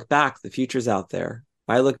 why look back? The future's out there.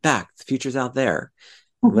 Why look back? The future's out there.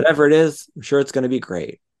 And whatever it is, I'm sure it's going to be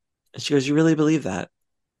great. And she goes, you really believe that?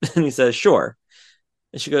 And he says, sure.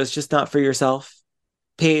 And she goes, just not for yourself?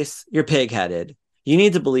 Pace, you're pig-headed. You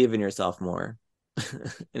need to believe in yourself more.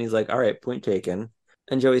 And he's like, all right, point taken.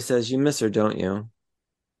 And Joey says, you miss her, don't you?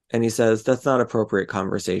 And he says, that's not appropriate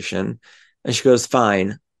conversation. And she goes,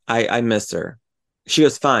 fine, I miss her. She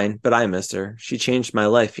goes, fine, but I miss her. She changed my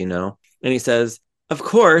life, And he says, of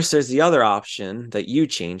course, there's the other option that you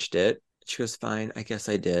changed it. She goes, fine, I guess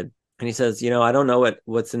I did. And he says, I don't know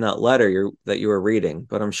what's in that letter that you were reading,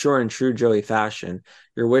 but I'm sure in true Joey fashion,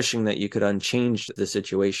 you're wishing that you could unchange the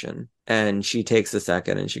situation. And she takes a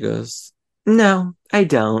second and she goes, no, I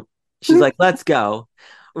don't. She's like, let's go.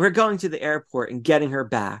 We're going to the airport and getting her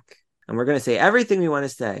back. And we're going to say everything we want to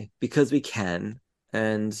say because we can.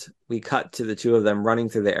 And we cut to the two of them running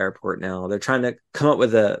through the airport now. They're trying to come up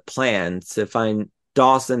with a plan to find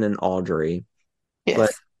Dawson and Audrey. Yes.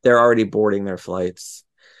 But they're already boarding their flights.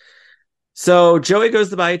 So Joey goes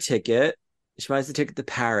to buy a ticket. She buys a ticket to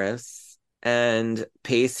Paris. And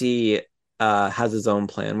Pacey has his own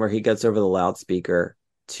plan where he gets over the loudspeaker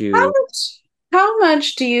to... How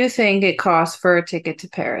much do you think it costs for a ticket to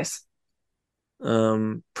Paris?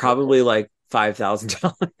 Probably like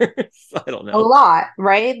 $5,000. I don't know. A lot,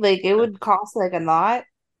 right? Like it would cost like a lot.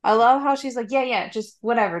 I love how she's like, yeah, just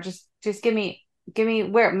whatever. Just give me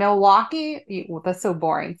where? Milwaukee? That's so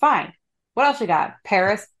boring. Fine. What else you got?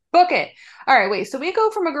 Paris? Book it. All right, wait. So we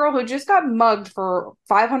go from a girl who just got mugged for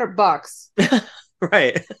 $500,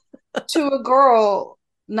 right, to a girl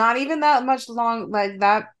not even that much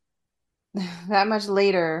that much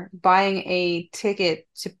later buying a ticket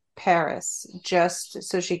to Paris just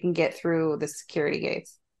so she can get through the security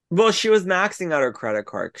gates. Well, she was maxing out her credit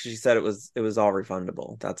card because she said it was all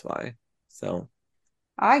refundable. That's why. So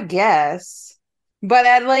I guess. But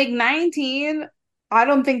at like 19, I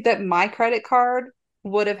don't think that my credit card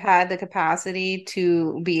would have had the capacity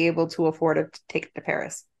to be able to afford a ticket to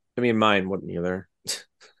Paris. I mean, mine wouldn't either.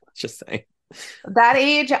 Just saying. That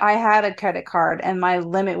age, I had a credit card and my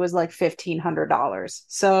limit was like $1,500.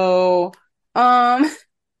 So, so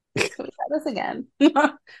we try this again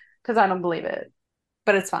because I don't believe it,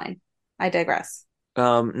 but it's fine. I digress.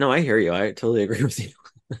 No, I hear you. I totally agree with you.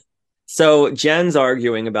 So Jen's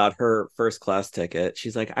arguing about her first class ticket.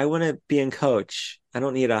 She's like, I want to be in coach. I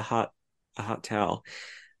don't need a hot towel.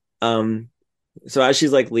 So as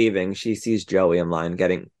she's like leaving, she sees Joey in line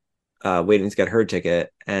waiting to get her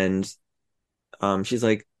ticket. And she's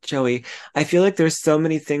like, Joey, I feel like there's so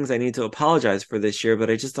many things I need to apologize for this year, but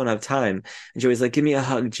I just don't have time. And Joey's like, give me a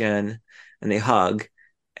hug, Jen. And they hug.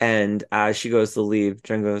 And as she goes to leave,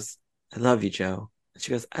 Jen goes, I love you, Joe. And she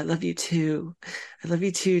goes, I love you too. I love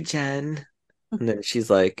you too, Jen. And then she's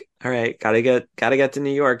like, all right, gotta get to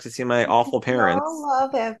New York to see my awful parents. I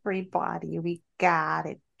love everybody. We got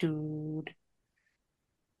it, dude.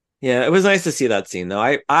 Yeah, it was nice to see that scene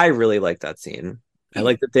though. I really like that scene. I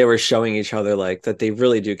like that they were showing each other like that they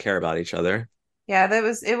really do care about each other. Yeah,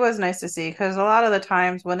 it was nice to see because a lot of the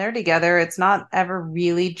times when they're together, it's not ever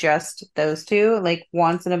really just those two. Like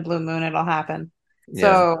once in a blue moon, it'll happen. Yeah.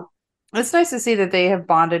 So it's nice to see that they have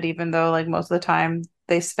bonded, even though like most of the time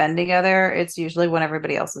they spend together, it's usually when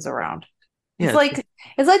everybody else is around. Yeah. It's like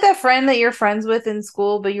It's like that friend that you're friends with in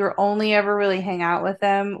school, but you're only ever really hang out with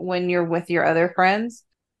them when you're with your other friends,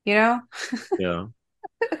 you know? Yeah.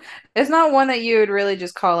 It's not one that you would really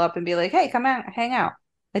just call up and be like, hey, come out, hang out.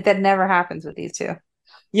 Like that never happens with these two.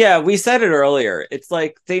 Yeah, we said it earlier. It's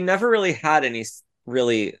like they never really had any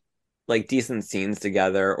really like decent scenes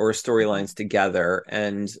together or storylines together.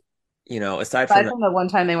 And, aside from Aside that, from the one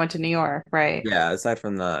time they went to New York, right? yeah, aside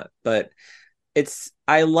from that, but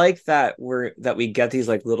I like that we get these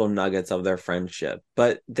like little nuggets of their friendship,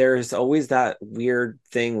 but there's always that weird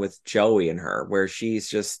thing with Joey and her where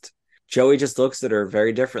Joey just looks at her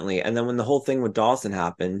very differently. And then when the whole thing with Dawson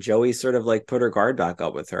happened, Joey sort of like put her guard back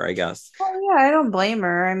up with her, I guess. Oh yeah, I don't blame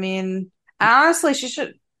her. I mean, honestly, she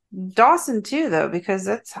should Dawson too, though, because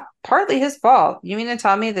that's partly his fault. You mean to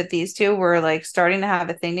tell me that these two were like starting to have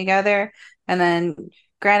a thing together, and then,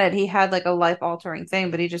 granted, he had like a life altering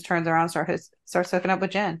thing, but he just turns around and starts hooking up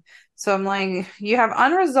with Jen. So I'm like, you have an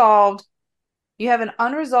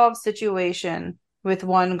unresolved situation with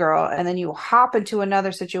one girl, and then you hop into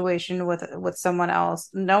another situation with someone else,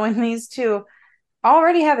 knowing these two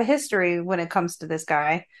already have a history when it comes to this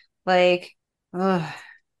guy. Like, ugh.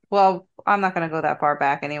 Well, I'm not gonna go that far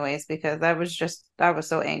back anyways, because I was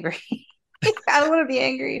so angry. I don't want to be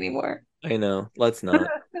angry anymore. I know. Let's not.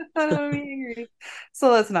 I don't want to be angry.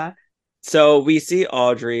 So let's not. So we see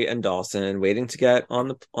Audrey and Dawson waiting to get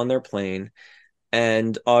on their plane,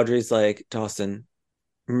 and Audrey's like, Dawson,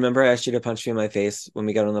 remember I asked you to punch me in my face when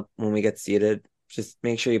we get seated? Just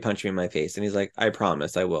make sure you punch me in my face. And he's like, I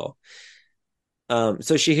promise I will.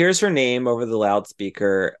 So she hears her name over the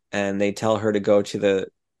loudspeaker, and they tell her to go to the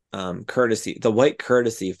white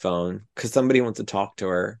courtesy phone because somebody wants to talk to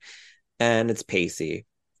her, and it's Pacey.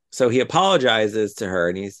 So he apologizes to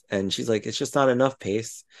her, and she's like, it's just not enough,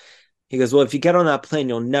 Pace. He goes, well, if you get on that plane,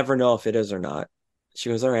 you'll never know if it is or not. She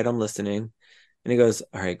goes, all right, I'm listening. And he goes,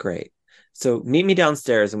 all right, great. So meet me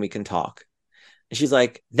downstairs and we can talk. And she's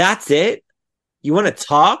like, that's it? You want to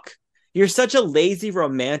talk? You're such a lazy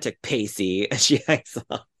romantic, Pacey. And she hangs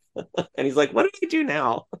up. And he's like, what do I do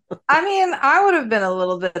now? I mean, I would have been a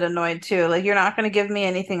little bit annoyed too. Like, you're not going to give me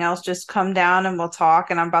anything else. Just come down and we'll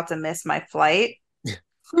talk. And I'm about to miss my flight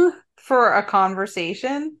for a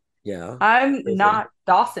conversation. Yeah. I'm Crazy. not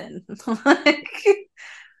Dawson. Like,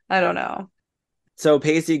 I don't know. So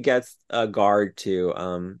Pacey gets a guard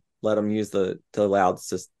to let him use the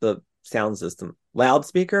sound system,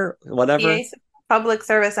 loudspeaker, whatever. Public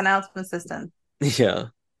service announcement system. Yeah.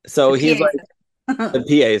 So The he's PA like the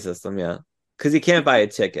PA system, yeah. Because he can't buy a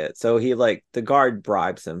ticket. So the guard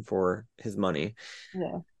bribes him for his money.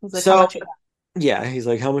 Yeah. He's like, So how much you got? yeah, he's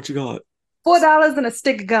like, how much you got? $4 and a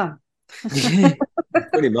stick of gum.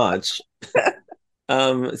 Pretty much.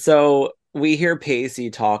 So we hear Pacey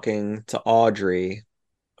talking to Audrey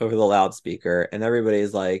over the loudspeaker, and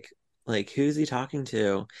everybody's like, who's he talking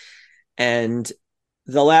to? And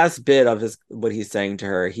the last bit of what he's saying to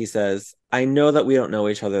her, he says, I know that we don't know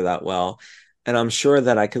each other that well, and I'm sure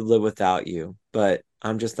that I could live without you, but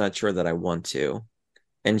I'm just not sure that I want to.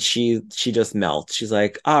 And she just melts. She's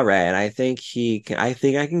like, all right, I think I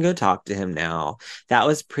can go talk to him now. That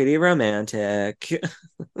was pretty romantic.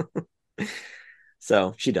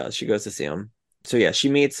 So she does. She goes to see him. So yeah, she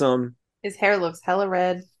meets him. His hair looks hella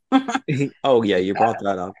red. Oh yeah, you brought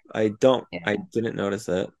that up. I Yeah. didn't notice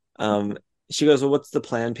it. She goes, well, what's the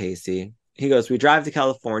plan, Pacey? He goes, we drive to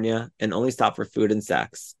California and only stop for food and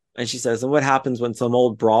sex. And she says, and what happens when some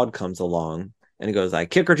old broad comes along? And he goes, I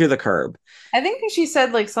kick her to the curb. I think she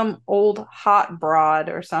said like some old hot broad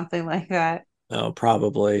or something like that. Oh,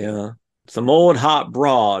 probably, yeah. Some old hot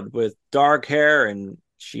broad with dark hair, and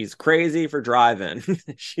she's crazy for driving.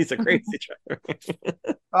 She's a crazy driver.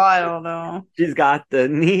 Oh, I don't know. She's got the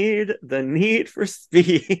need for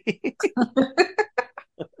speed.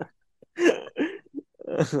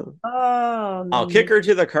 Oh, I'll kick her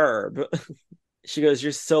to the curb. She goes,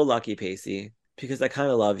 you're so lucky, Pacey, because I kind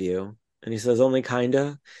of love you. And he says, only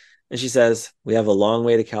kinda? And she says, we have a long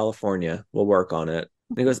way to California. We'll work on it.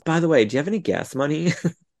 And he goes, by the way, do you have any gas money?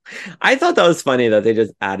 I thought that was funny that they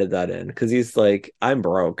just added that in because he's like, I'm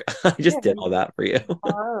broke. I just did all that for you.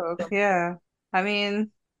 Oh, yeah. I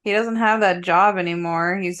mean, he doesn't have that job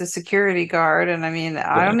anymore. He's a security guard. And I mean,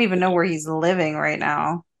 I don't even know where he's living right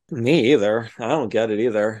now. Me either. I don't get it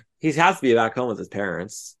either. He has to be back home with his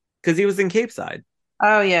parents because he was in Cape Side.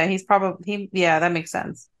 Oh, yeah. Yeah, that makes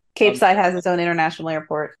sense. Cape Side has its own international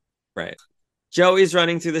airport. Right. Joey's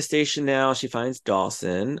running through the station now. She finds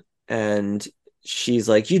Dawson and she's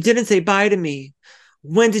like, you didn't say bye to me.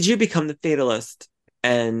 When did you become the fatalist?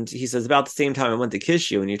 And he says, about the same time I went to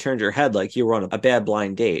kiss you and you turned your head like you were on a bad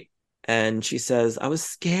blind date. And she says, I was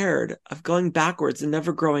scared of going backwards and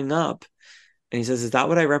never growing up. And he says, is that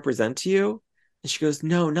what I represent to you? And she goes,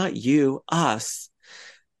 no, not you, us.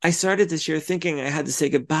 I started this year thinking I had to say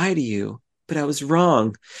goodbye to you, but I was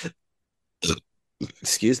wrong.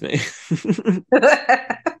 Excuse me. She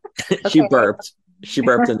Okay. burped. She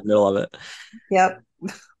burped in the middle of it. Yep.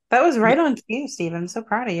 That was right on cue, Steve. I'm so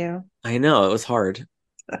proud of you. I know, it was hard.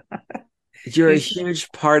 You're a You should,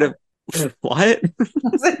 huge part of what?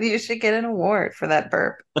 you should get an award for that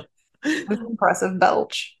burp. That's an impressive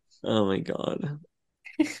belch. Oh my God.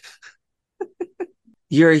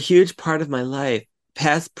 You're a huge part of my life,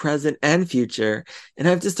 past, present, and future. And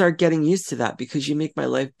I have to start getting used to that because you make my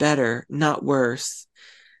life better, not worse.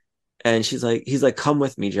 And he's like, come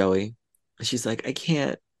with me, Joey. And she's like, I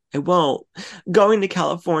can't. I won't. Going to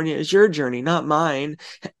California is your journey, not mine.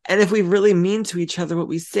 And if we really mean to each other what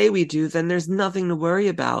we say we do, then there's nothing to worry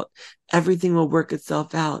about. Everything will work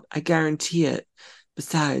itself out. I guarantee it.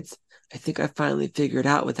 Besides, I think I finally figured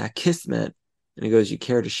out what that kiss meant. And he goes, you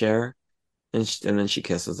care to share? And then she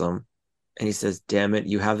kisses him. And he says, damn it,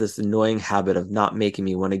 you have this annoying habit of not making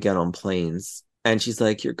me want to get on planes. And she's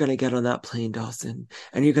like, you're going to get on that plane, Dawson,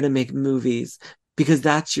 and you're going to make movies because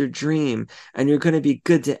that's your dream. And you're going to be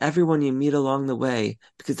good to everyone you meet along the way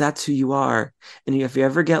because that's who you are. And if you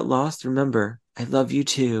ever get lost, remember, I love you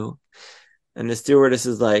too. And the stewardess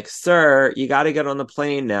is like, sir, you got to get on the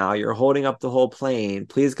plane now. You're holding up the whole plane.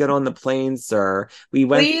 Please get on the plane, sir. We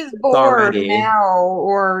went Please through this board already. now,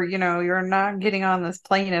 or you're not getting on this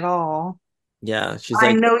plane at all. Yeah, she's I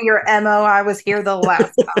like, know your MO. I was here the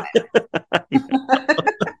last time.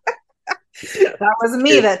 That was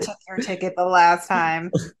me that took your ticket the last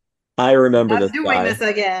time. I remember Not this doing guy. this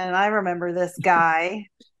again. I remember this guy.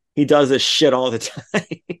 He does this shit all the time.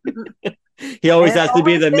 He And always it's has to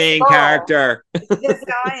be always the this main girl. character. It's this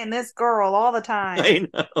guy and this girl all the time. I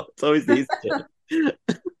know. It's always these two.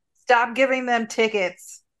 Stop giving them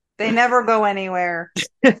tickets. They never go anywhere.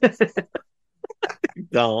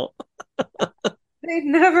 Don't. They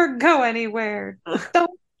never go anywhere.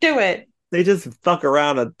 Don't do it. They just fuck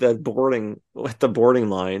around at the boarding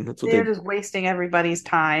line. That's what They're they just wasting everybody's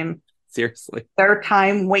time. seriously. They're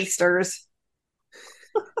time wasters.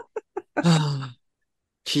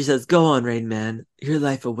 She says, go on, Rain Man. Your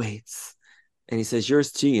life awaits. And he says,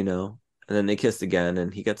 yours too, you know. And then they kiss again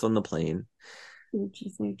and he gets on the plane.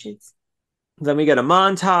 Smooches, smooches. Then we get a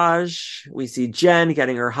montage. We see Jen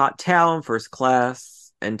getting her hot towel in first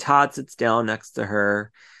class, and Todd sits down next to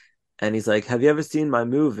her, and he's like, have you ever seen my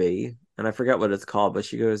movie? And I forget what it's called, but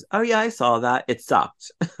she goes, oh yeah, I saw that. It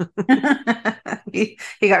sucked. He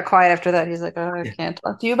got quiet after that. He's like, oh, I can't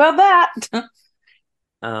talk to you about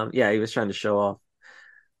that. Yeah, he was trying to show off.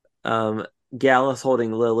 Gal is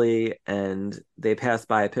holding Lily, and they pass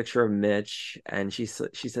by a picture of Mitch, and she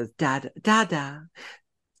says, Dada, Dada,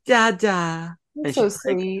 Dada. And That's so she's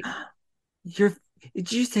like, sweet.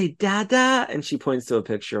 did you say Dada? And she points to a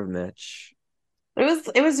picture of Mitch.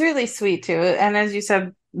 It was really sweet too. And as you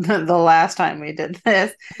said the last time we did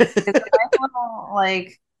this, it's a nice little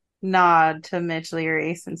like nod to Mitch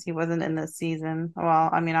Leary since he wasn't in this season. Well,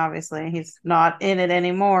 I mean, obviously he's not in it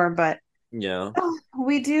anymore, but Yeah.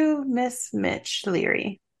 we do miss Mitch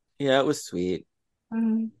Leary. Yeah, it was sweet.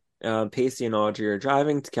 Mhm. Pacey and Audrey are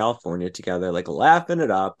driving to California together, like laughing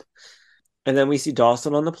it up. And then we see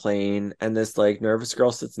Dawson on the plane, and this like nervous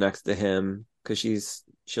girl sits next to him because she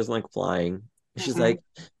doesn't like flying. She's Mhm. like,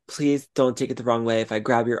 please don't take it the wrong way. If I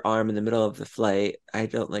grab your arm in the middle of the flight, I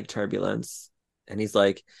don't like turbulence. And he's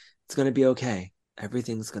like, it's gonna be okay.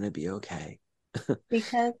 Everything's gonna be okay.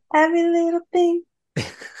 Because every little thing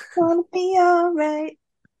gonna be all right.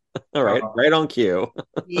 All right, right on cue.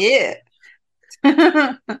 Yeah.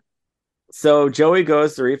 So Joey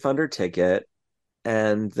goes to refund her ticket,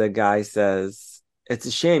 and the guy says, it's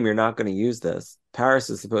a shame you're not going to use this. Paris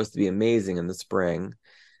is supposed to be amazing in the spring.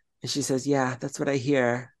 And she says, yeah, that's what I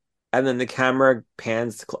hear. And then the camera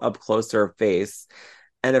pans up close to her face,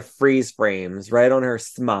 and it freeze frames right on her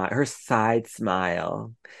smile, her side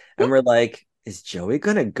smile. And we're like, is Joey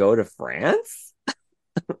going to go to France?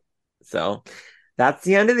 So that's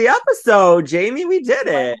the end of the episode. Jamie, we did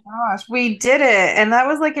it. Oh my gosh, we did it. And that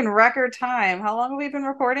was like in record time. How long have we been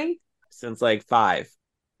recording? Since like 5.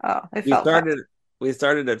 Oh, it We felt fast.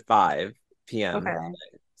 started at 5 p.m. Okay.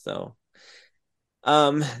 So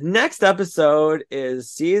next episode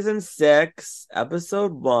is season 6,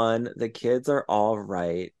 episode 1. The kids are all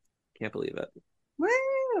right. Can't believe it.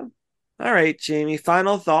 Woo! All right, Jamie,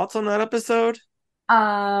 final thoughts on that episode?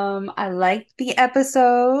 I liked the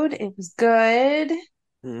episode. It was good.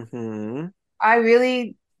 Mm-hmm. I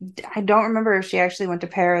really I don't remember if she actually went to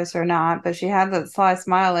Paris or not, but she had that sly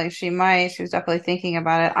smile like she might. She was definitely thinking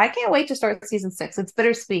about it. I can't wait to start season 6. It's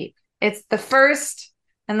bittersweet. It's the first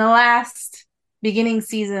and the last beginning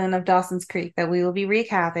season of Dawson's Creek that we will be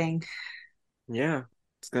recapping. Yeah,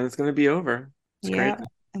 it's gonna be over. It's Yeah. crazy.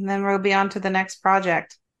 And then we'll be on to the next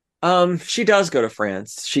project. She does go to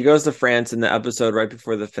France. She goes to France in the episode right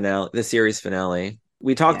before the finale, the series finale.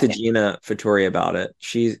 We talked Yeah. to Gina Fattori about it.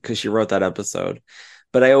 Because she wrote that episode.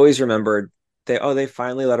 But I always remembered they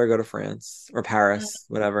finally let her go to France or Paris,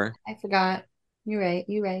 whatever. I forgot. You're right.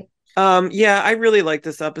 You're right. Yeah, I really liked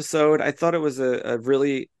this episode. I thought it was a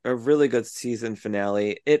really good season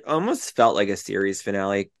finale. It almost felt like a series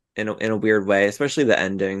finale in a weird way, especially the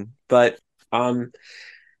ending. But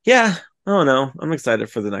yeah, I don't know. I'm excited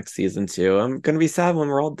for the next season too. I'm gonna be sad when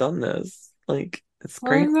we're all done this. Like, it's I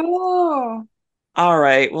great. know. All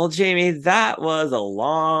right. Well, Jamie, that was a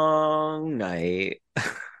long night.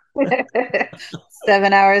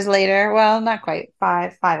 7 hours later. Well, not quite.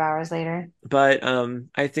 5 hours later. But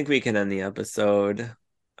I think we can end the episode.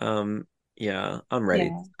 Yeah, I'm ready.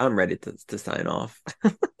 Yeah. I'm ready to sign off.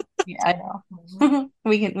 Yeah, I know.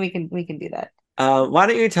 We can do that. Why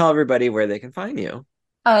don't you tell everybody where they can find you?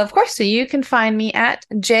 Of course. So you can find me at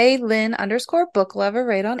jlyn_booklover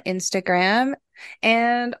right on Instagram.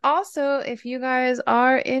 And also, if you guys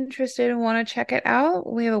are interested and want to check it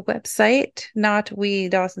out, we have a website, not we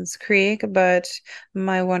Dawson's Creek, but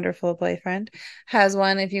my wonderful boyfriend has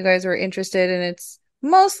one if you guys are interested. And it's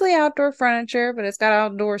mostly outdoor furniture, but it's got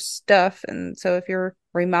outdoor stuff. And so if you're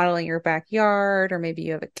remodeling your backyard, or maybe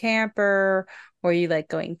you have a camper, or you like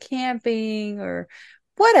going camping, or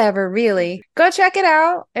whatever, really. Go check it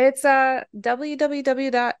out. It's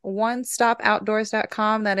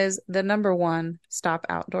www.onestopoutdoors.com. That is the number one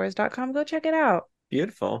stopoutdoors.com. Go check it out.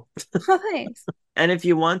 Beautiful. Oh, thanks. And if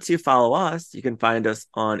you want to follow us, you can find us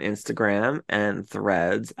on Instagram and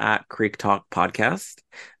Threads at Creek Talk Podcast.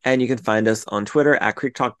 And you can find us on Twitter at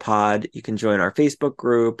Creek Talk Pod. You can join our Facebook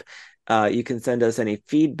group. You can send us any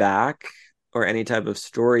feedback or any type of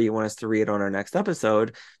story you want us to read on our next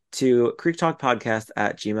episode to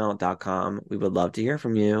creektalkpodcast@gmail.com. We would love to hear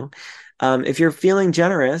from you. If you're feeling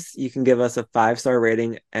generous, you can give us a 5-star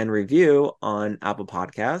rating and review on Apple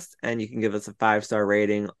Podcasts, and you can give us a 5-star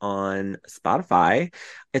rating on Spotify.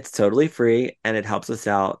 It's totally free and it helps us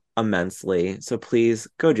out immensely. So please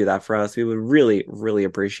go do that for us. We would really, really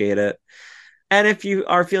appreciate it. And if you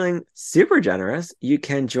are feeling super generous, you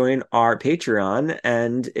can join our Patreon.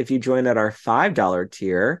 And if you join at our $5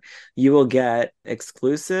 tier, you will get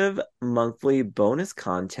exclusive monthly bonus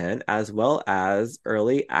content as well as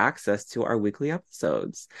early access to our weekly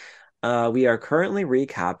episodes. We are currently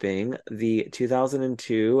recapping the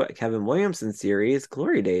 2002 Kevin Williamson series,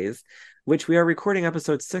 Glory Days, which we are recording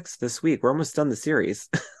episode 6 this week. We're almost done the series.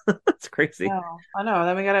 It's crazy. Oh, I know.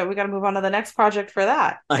 Then we gotta move on to the next project for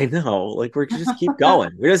that. I know. Like, we're just keep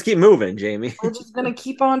going. We just keep moving, Jamie. We're just gonna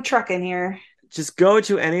keep on trucking here. Just go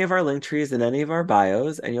to any of our link trees in any of our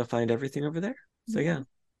bios and you'll find everything over there. So yeah,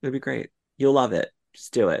 it'll be great. You'll love it.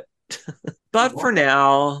 Just do it. But for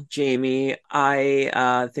now, Jamie,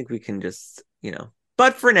 I think we can just,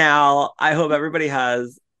 but for now, I hope everybody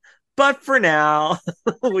has, but for now,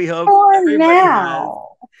 we hope For everybody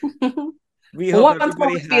now. has, we hope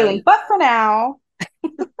everybody has, feeling, but for now.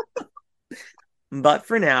 But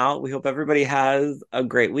for now, we hope everybody has a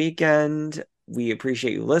great weekend. We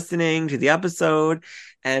appreciate you listening to the episode,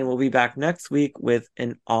 and we'll be back next week with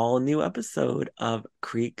an all new episode of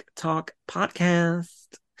Creek Talk Podcast.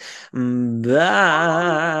 Bye.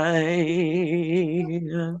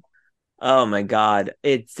 Oh my God.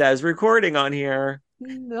 It says recording on here.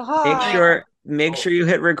 Make sure you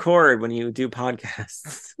hit record when you do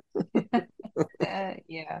podcasts.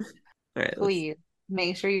 Yeah. All right, please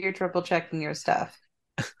make sure you're triple checking your stuff.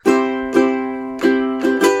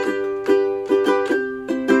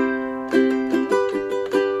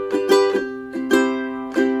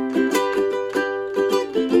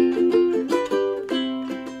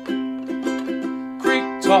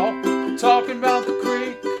 Creek talk, talking about the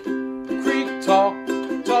creek. Creek talk,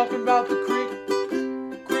 talking about the creek.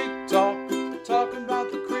 Creek talk, talking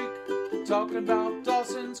about the creek. Talking about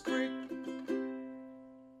Dawson's Creek.